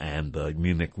 In-Q-Tel, and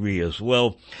Munich Re as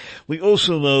well. We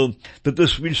also know that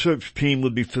this research team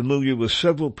would be familiar with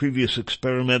several previous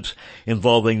experiments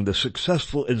involving the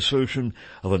successful insertion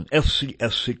of an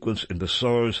FCS sequence into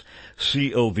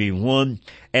SARS-CoV-1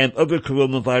 and other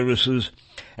coronaviruses,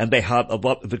 and they had a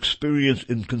lot of experience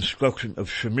in construction of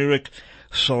chimeric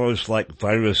SARS-like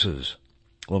viruses.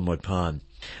 One more time.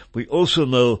 We also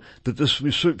know that this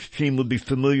research team would be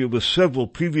familiar with several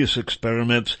previous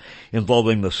experiments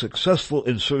involving the successful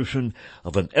insertion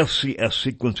of an FCS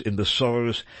sequence into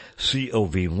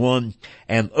SARS-CoV-1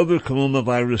 and other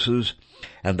coronaviruses,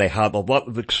 and they have a lot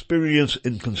of experience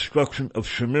in construction of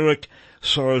chimeric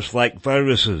SARS-like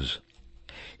viruses.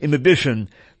 In addition,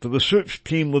 the research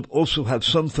team would also have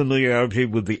some familiarity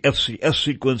with the FCS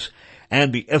sequence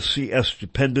and the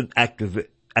FCS-dependent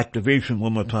activation.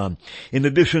 One more time. In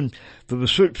addition, the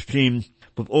research team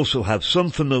would also have some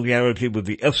familiarity with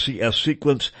the FCS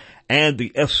sequence and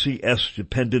the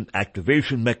FCS-dependent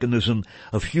activation mechanism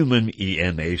of human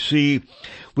EMAC,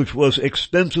 which was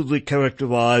extensively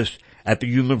characterized at the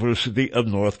University of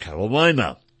North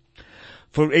Carolina.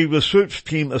 For a research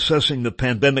team assessing the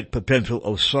pandemic potential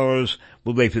of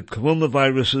SARS-related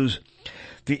coronaviruses,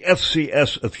 the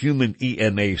FCS of human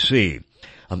EMAC,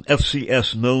 an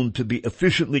FCS known to be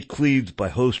efficiently cleaved by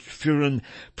host furin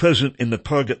present in the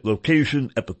target location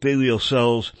epithelial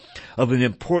cells of an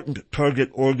important target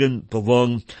organ, the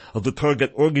lung, of the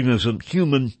target organism,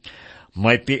 human,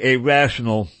 might be a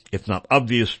rational, if not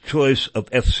obvious, choice of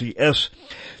FCS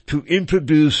to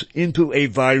introduce into a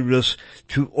virus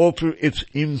to alter its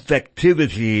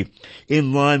infectivity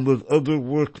in line with other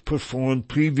work performed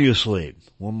previously.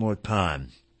 One more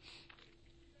time.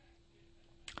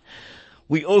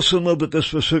 We also know that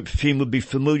this research team would be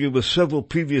familiar with several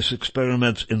previous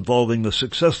experiments involving the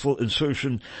successful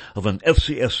insertion of an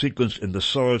FCS sequence into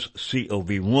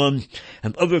SARS-CoV-1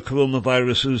 and other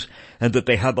coronaviruses, and that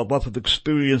they have a lot of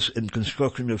experience in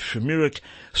construction of chimeric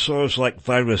SARS-like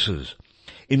viruses.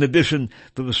 In addition,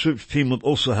 the research team would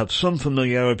also have some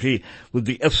familiarity with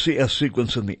the FCS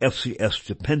sequence and the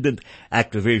FCS-dependent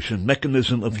activation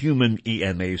mechanism of human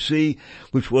EMAC,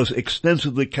 which was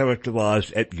extensively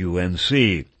characterized at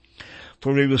UNC.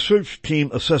 For a research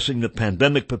team assessing the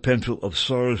pandemic potential of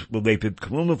SARS-related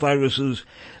coronaviruses,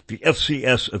 the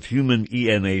FCS of human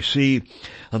EMAC,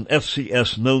 an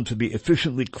FCS known to be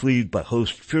efficiently cleaved by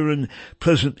host furin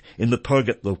present in the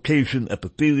target location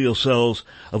epithelial cells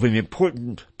of an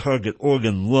important target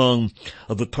organ, lung,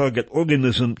 of the target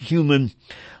organism, human,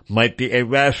 might be a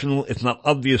rational, if not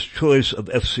obvious, choice of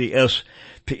FCS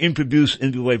to introduce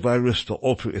into a virus to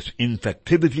alter its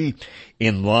infectivity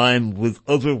in line with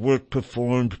other work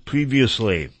performed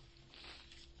previously.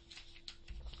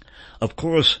 Of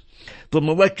course, the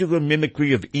molecular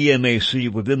mimicry of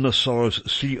EMAC within the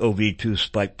SARS-CoV-2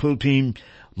 spike protein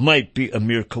might be a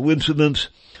mere coincidence,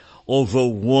 although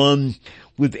one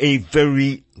with a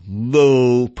very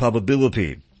low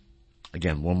probability.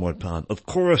 Again, one more time. Of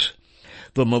course,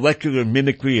 the molecular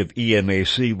mimicry of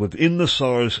EMAC within the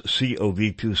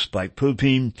SARS-CoV-2 spike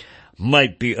protein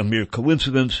might be a mere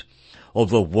coincidence,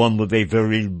 although one with a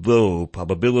very low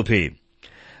probability.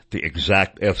 The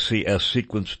exact FCS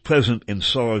sequence present in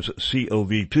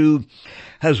SARS-CoV-2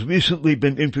 has recently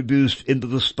been introduced into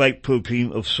the spike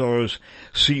protein of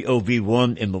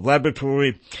SARS-CoV-1 in the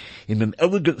laboratory in an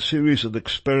elegant series of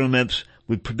experiments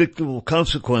with predictable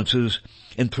consequences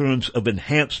in terms of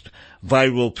enhanced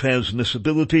viral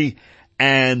transmissibility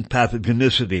and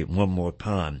pathogenicity. One more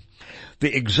time.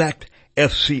 The exact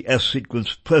FCS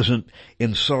sequence present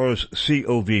in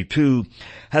SARS-CoV-2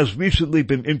 has recently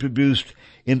been introduced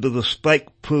into the spike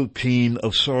protein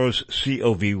of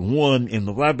SARS-CoV-1 in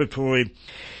the laboratory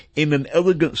in an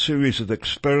elegant series of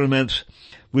experiments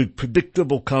with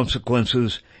predictable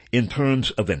consequences in terms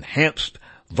of enhanced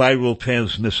viral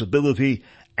transmissibility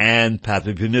and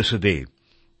pathogenicity.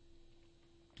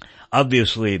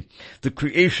 Obviously, the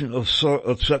creation of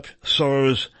such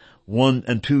SARS-1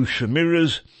 and 2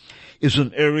 chimeras is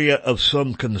an area of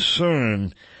some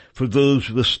concern for those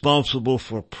responsible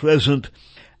for present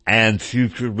and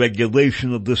future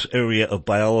regulation of this area of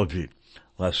biology.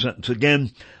 Last sentence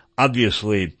again.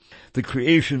 Obviously, the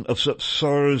creation of such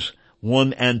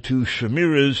SARS-1 and 2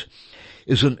 chimeras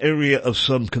is an area of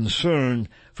some concern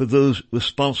for those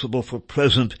responsible for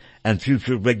present and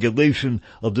future regulation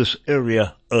of this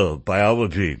area of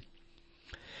biology.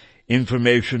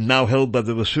 Information now held by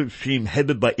the research team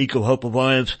headed by EcoHealth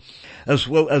Alliance, as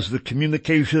well as the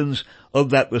communications of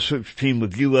that research team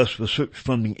with U.S. research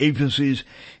funding agencies,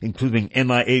 including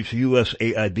NIH,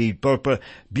 USAID, DARPA,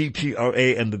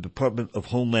 BTRA, and the Department of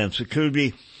Homeland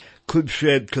Security, could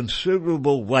shed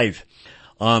considerable light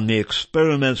on the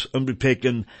experiments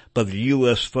undertaken by the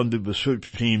U.S.-funded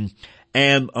research team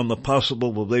and on the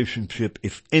possible relationship,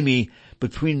 if any,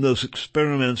 between those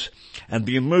experiments and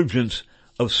the emergence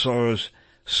of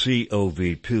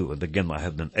SARS-CoV-2. And again, I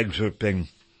have been excerpting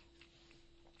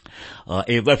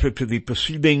a letter to the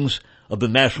Proceedings of the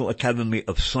National Academy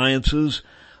of Sciences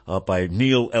by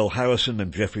Neil L. Harrison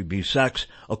and Jeffrey B. Sachs,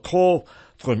 a call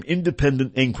for an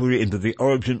independent inquiry into the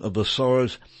origin of the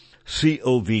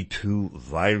SARS-CoV-2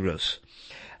 virus.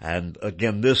 And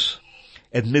again, this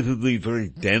admittedly very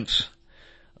dense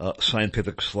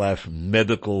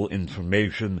scientific/medical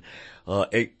information,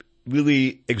 it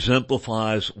really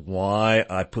exemplifies why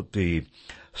I put the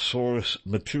source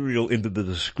material into the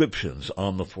descriptions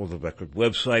on the For the Record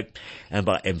website, and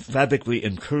I emphatically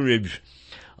encourage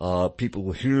people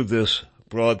who hear this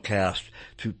broadcast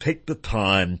to take the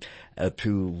time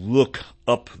to look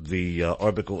up the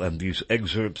article and these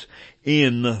excerpts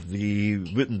in the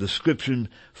written description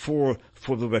for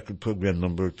the Record program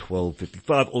number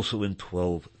 1255, also in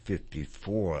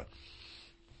 1254.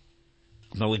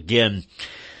 Now again,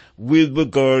 with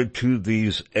regard to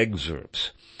these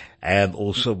excerpts, and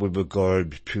also with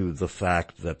regard to the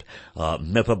fact that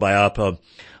Meta Biapa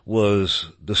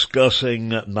was discussing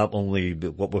not only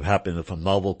what would happen if a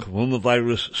novel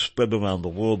coronavirus spread around the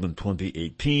world in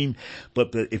 2018,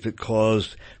 but that if it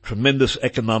caused tremendous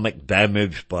economic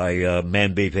damage by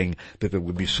mandating that there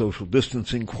would be social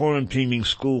distancing, quarantining,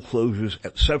 school closures,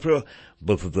 etc.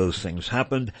 Both of those things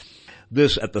happened.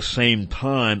 This at the same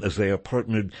time as they are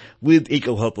partnered with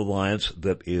EcoHealth Alliance,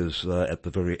 that is at the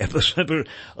very epicenter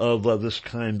of this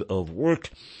kind of work.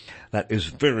 That is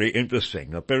very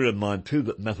interesting. Now bear in mind too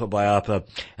that Meta Biapa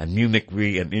and Munich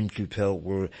Re and In-Q-Tel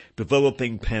were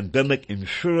developing pandemic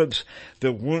insurance.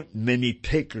 There weren't many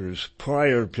takers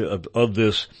prior to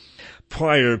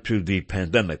the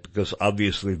pandemic, because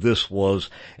obviously this was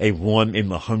a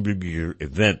 1-in-100-year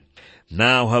event.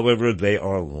 Now, however, they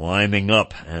are lining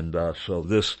up, and so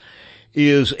this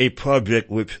is a project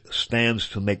which stands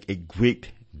to make a great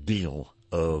deal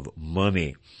of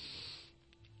money.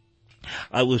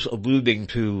 I was alluding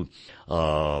to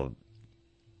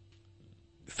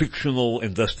fictional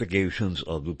investigations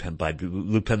of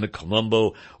Lieutenant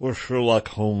Columbo or Sherlock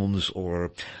Holmes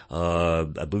or I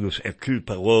believe it was Hercule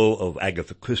Poirot of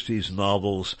Agatha Christie's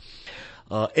novels.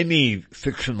 Any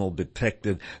fictional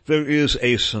detective, there is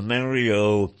a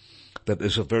scenario that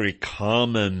is a very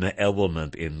common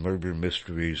element in murder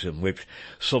mysteries in which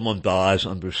someone dies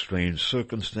under strange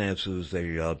circumstances.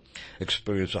 They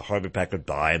experience a heart attack or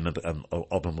die in an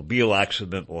automobile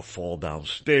accident or fall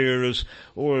downstairs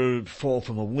or fall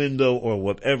from a window or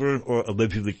whatever, or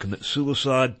allegedly commit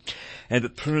suicide. And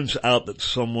it turns out that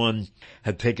someone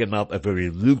had taken out a very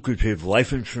lucrative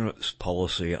life insurance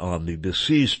policy on the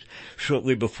deceased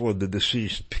shortly before the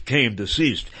deceased became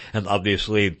deceased, and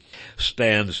obviously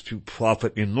stands to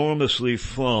profit enormously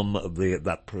from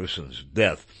that person's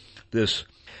death. This,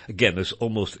 again, is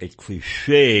almost a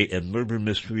cliche in murder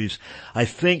mysteries. I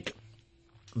think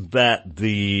that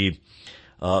the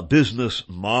business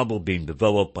model being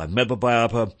developed by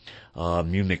MetaBioppa,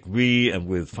 Munich Re, and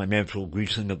with financial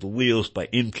greasing of the wheels by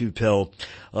In-Q-Tel,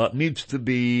 needs to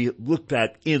be looked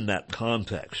at in that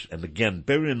context. And again,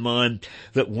 bear in mind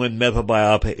that when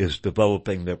MetaBioppa is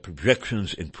developing their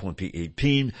projections in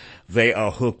 2018, they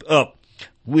are hooked up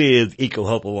with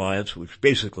EcoHealth Alliance, which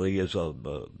basically is a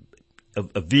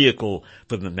vehicle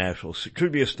for the national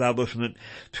security establishment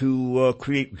to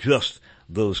create just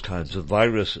those kinds of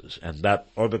viruses. And that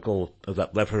article,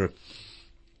 that letter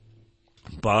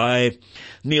by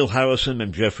Neil Harrison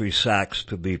and Jeffrey Sachs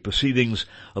to the Proceedings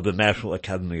of the National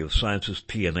Academy of Sciences,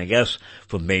 PNAS,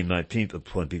 from May 19th of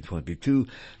 2022,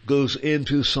 goes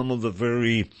into some of the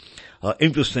very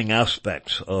interesting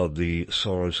aspects of the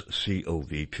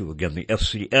SARS-CoV-2. Again, the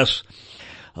FCS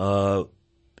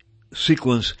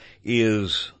sequence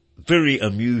is very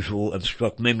unusual and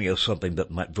struck many as something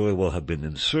that might very well have been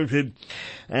inserted.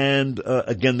 And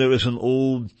again, there is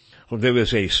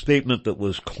a statement that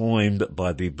was coined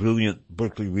by the brilliant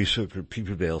Berkeley researcher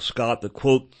Peter Dale Scott that,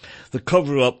 quote, "The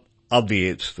cover-up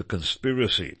obviates the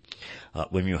conspiracy."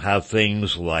 When you have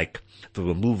things like the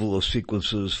removal of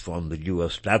sequences from the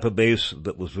U.S. database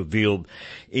that was revealed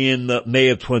in May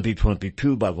of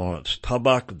 2022 by Lawrence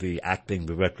Tabak, the acting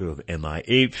director of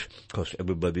NIH. Of course,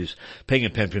 everybody's paying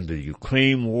attention to the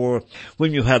Ukraine war.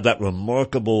 When you have that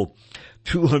remarkable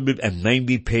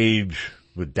 290-page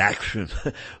redaction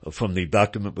from the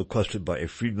document requested by a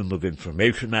Freedom of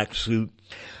Information Act suit,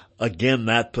 again,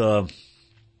 that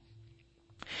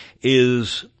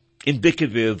is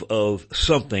indicative of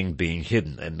something being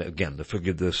hidden. And again, to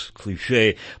forgive this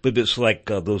cliche, but it's like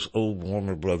those old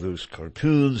Warner Brothers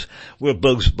cartoons where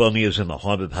Bugs Bunny is in a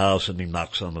haunted house and he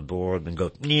knocks on the door and then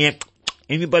goes, "Yeah,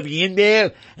 anybody in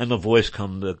there?" And the voice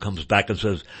comes back and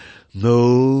says,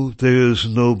 "No, there's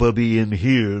nobody in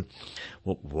here."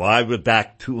 Well, why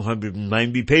redact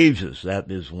 290 pages? That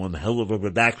is one hell of a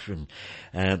redaction.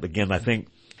 And again, I think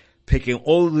taking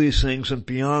all of these things and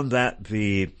beyond that,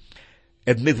 the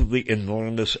admittedly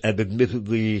enormous and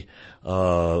admittedly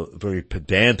very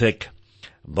pedantic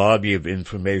body of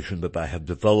information that I have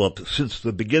developed since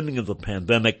the beginning of the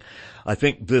pandemic, I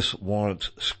think this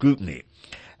warrants scrutiny.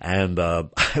 And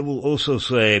I will also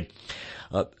say,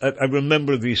 I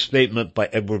remember the statement by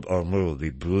Edward R. Murrow, the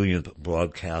brilliant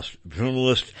broadcast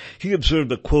journalist. He observed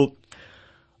that, quote,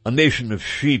 "A nation of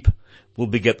sheep will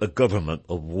beget a government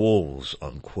of wolves,"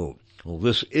 unquote. Well,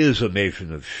 this is a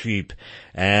nation of sheep,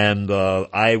 and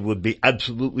I would be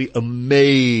absolutely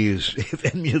amazed if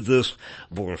any of this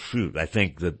bore fruit. I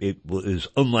think that it is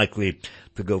unlikely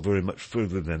to go very much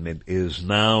further than it is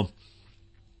now.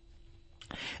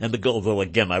 And although,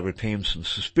 again, I retain some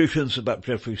suspicions about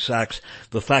Jeffrey Sachs,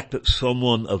 the fact that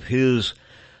someone of his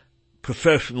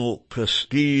professional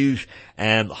prestige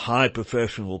and high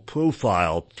professional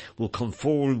profile will come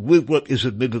forward with what is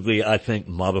admittedly, I think,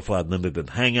 modified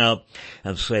limited hangout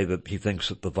and say that he thinks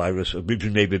that the virus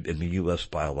originated in the U.S.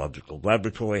 biological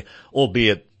laboratory,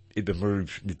 albeit it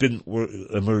didn't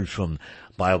emerge from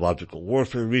biological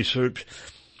warfare research,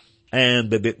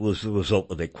 and that it was the result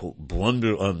of a, quote,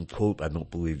 blunder, unquote. I don't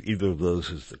believe either of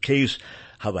those is the case.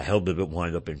 How the hell did it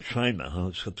wind up in China?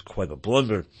 Huh? It's quite a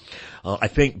blunder. I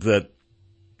think that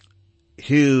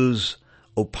his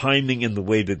opining in the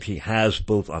way that he has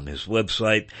both on his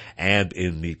website and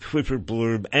in the Twitter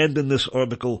blurb and in this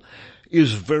article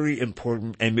is very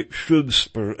important, and it should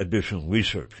spur additional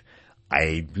research.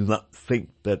 I do not think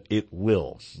that it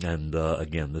will. And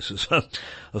again, this is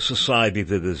a society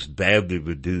that is badly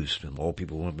reduced, and all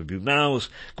people want to do now is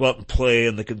go out and play,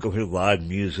 and they can go hear live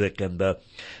music, and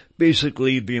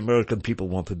basically the American people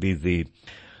want to be the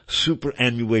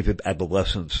superannuated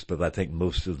adolescents that I think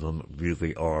most of them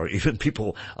really are. Even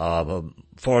people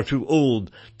far too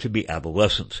old to be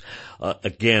adolescents.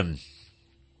 Again,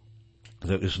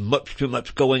 there is much too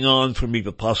much going on for me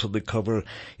to possibly cover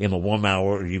in a 1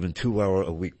 hour or even 2 hour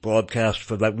a week broadcast.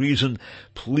 For that reason,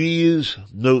 please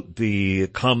note the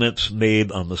comments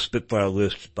made on the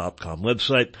SpitfireList.com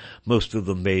website, most of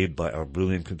them made by our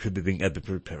brilliant contributing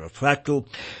editor, Parafractal,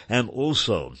 and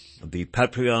also the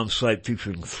Patreon site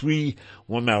featuring 3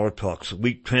 1-hour talks a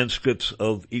week, transcripts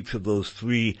of each of those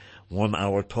 3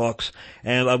 1-hour talks,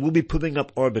 and I will be putting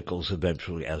up articles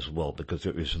eventually as well, because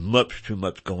there is much too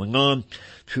much going on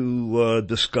to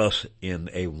discuss in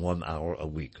a 1 hour a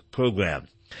week program.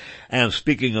 And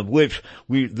speaking of which,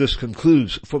 this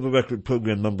concludes For the Record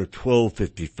program number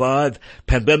 1255,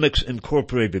 Pandemics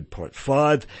Incorporated Part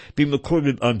 5, being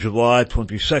recorded on July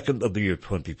 22nd of the year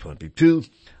 2022.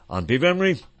 I'm Dave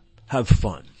Emery. Have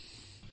fun.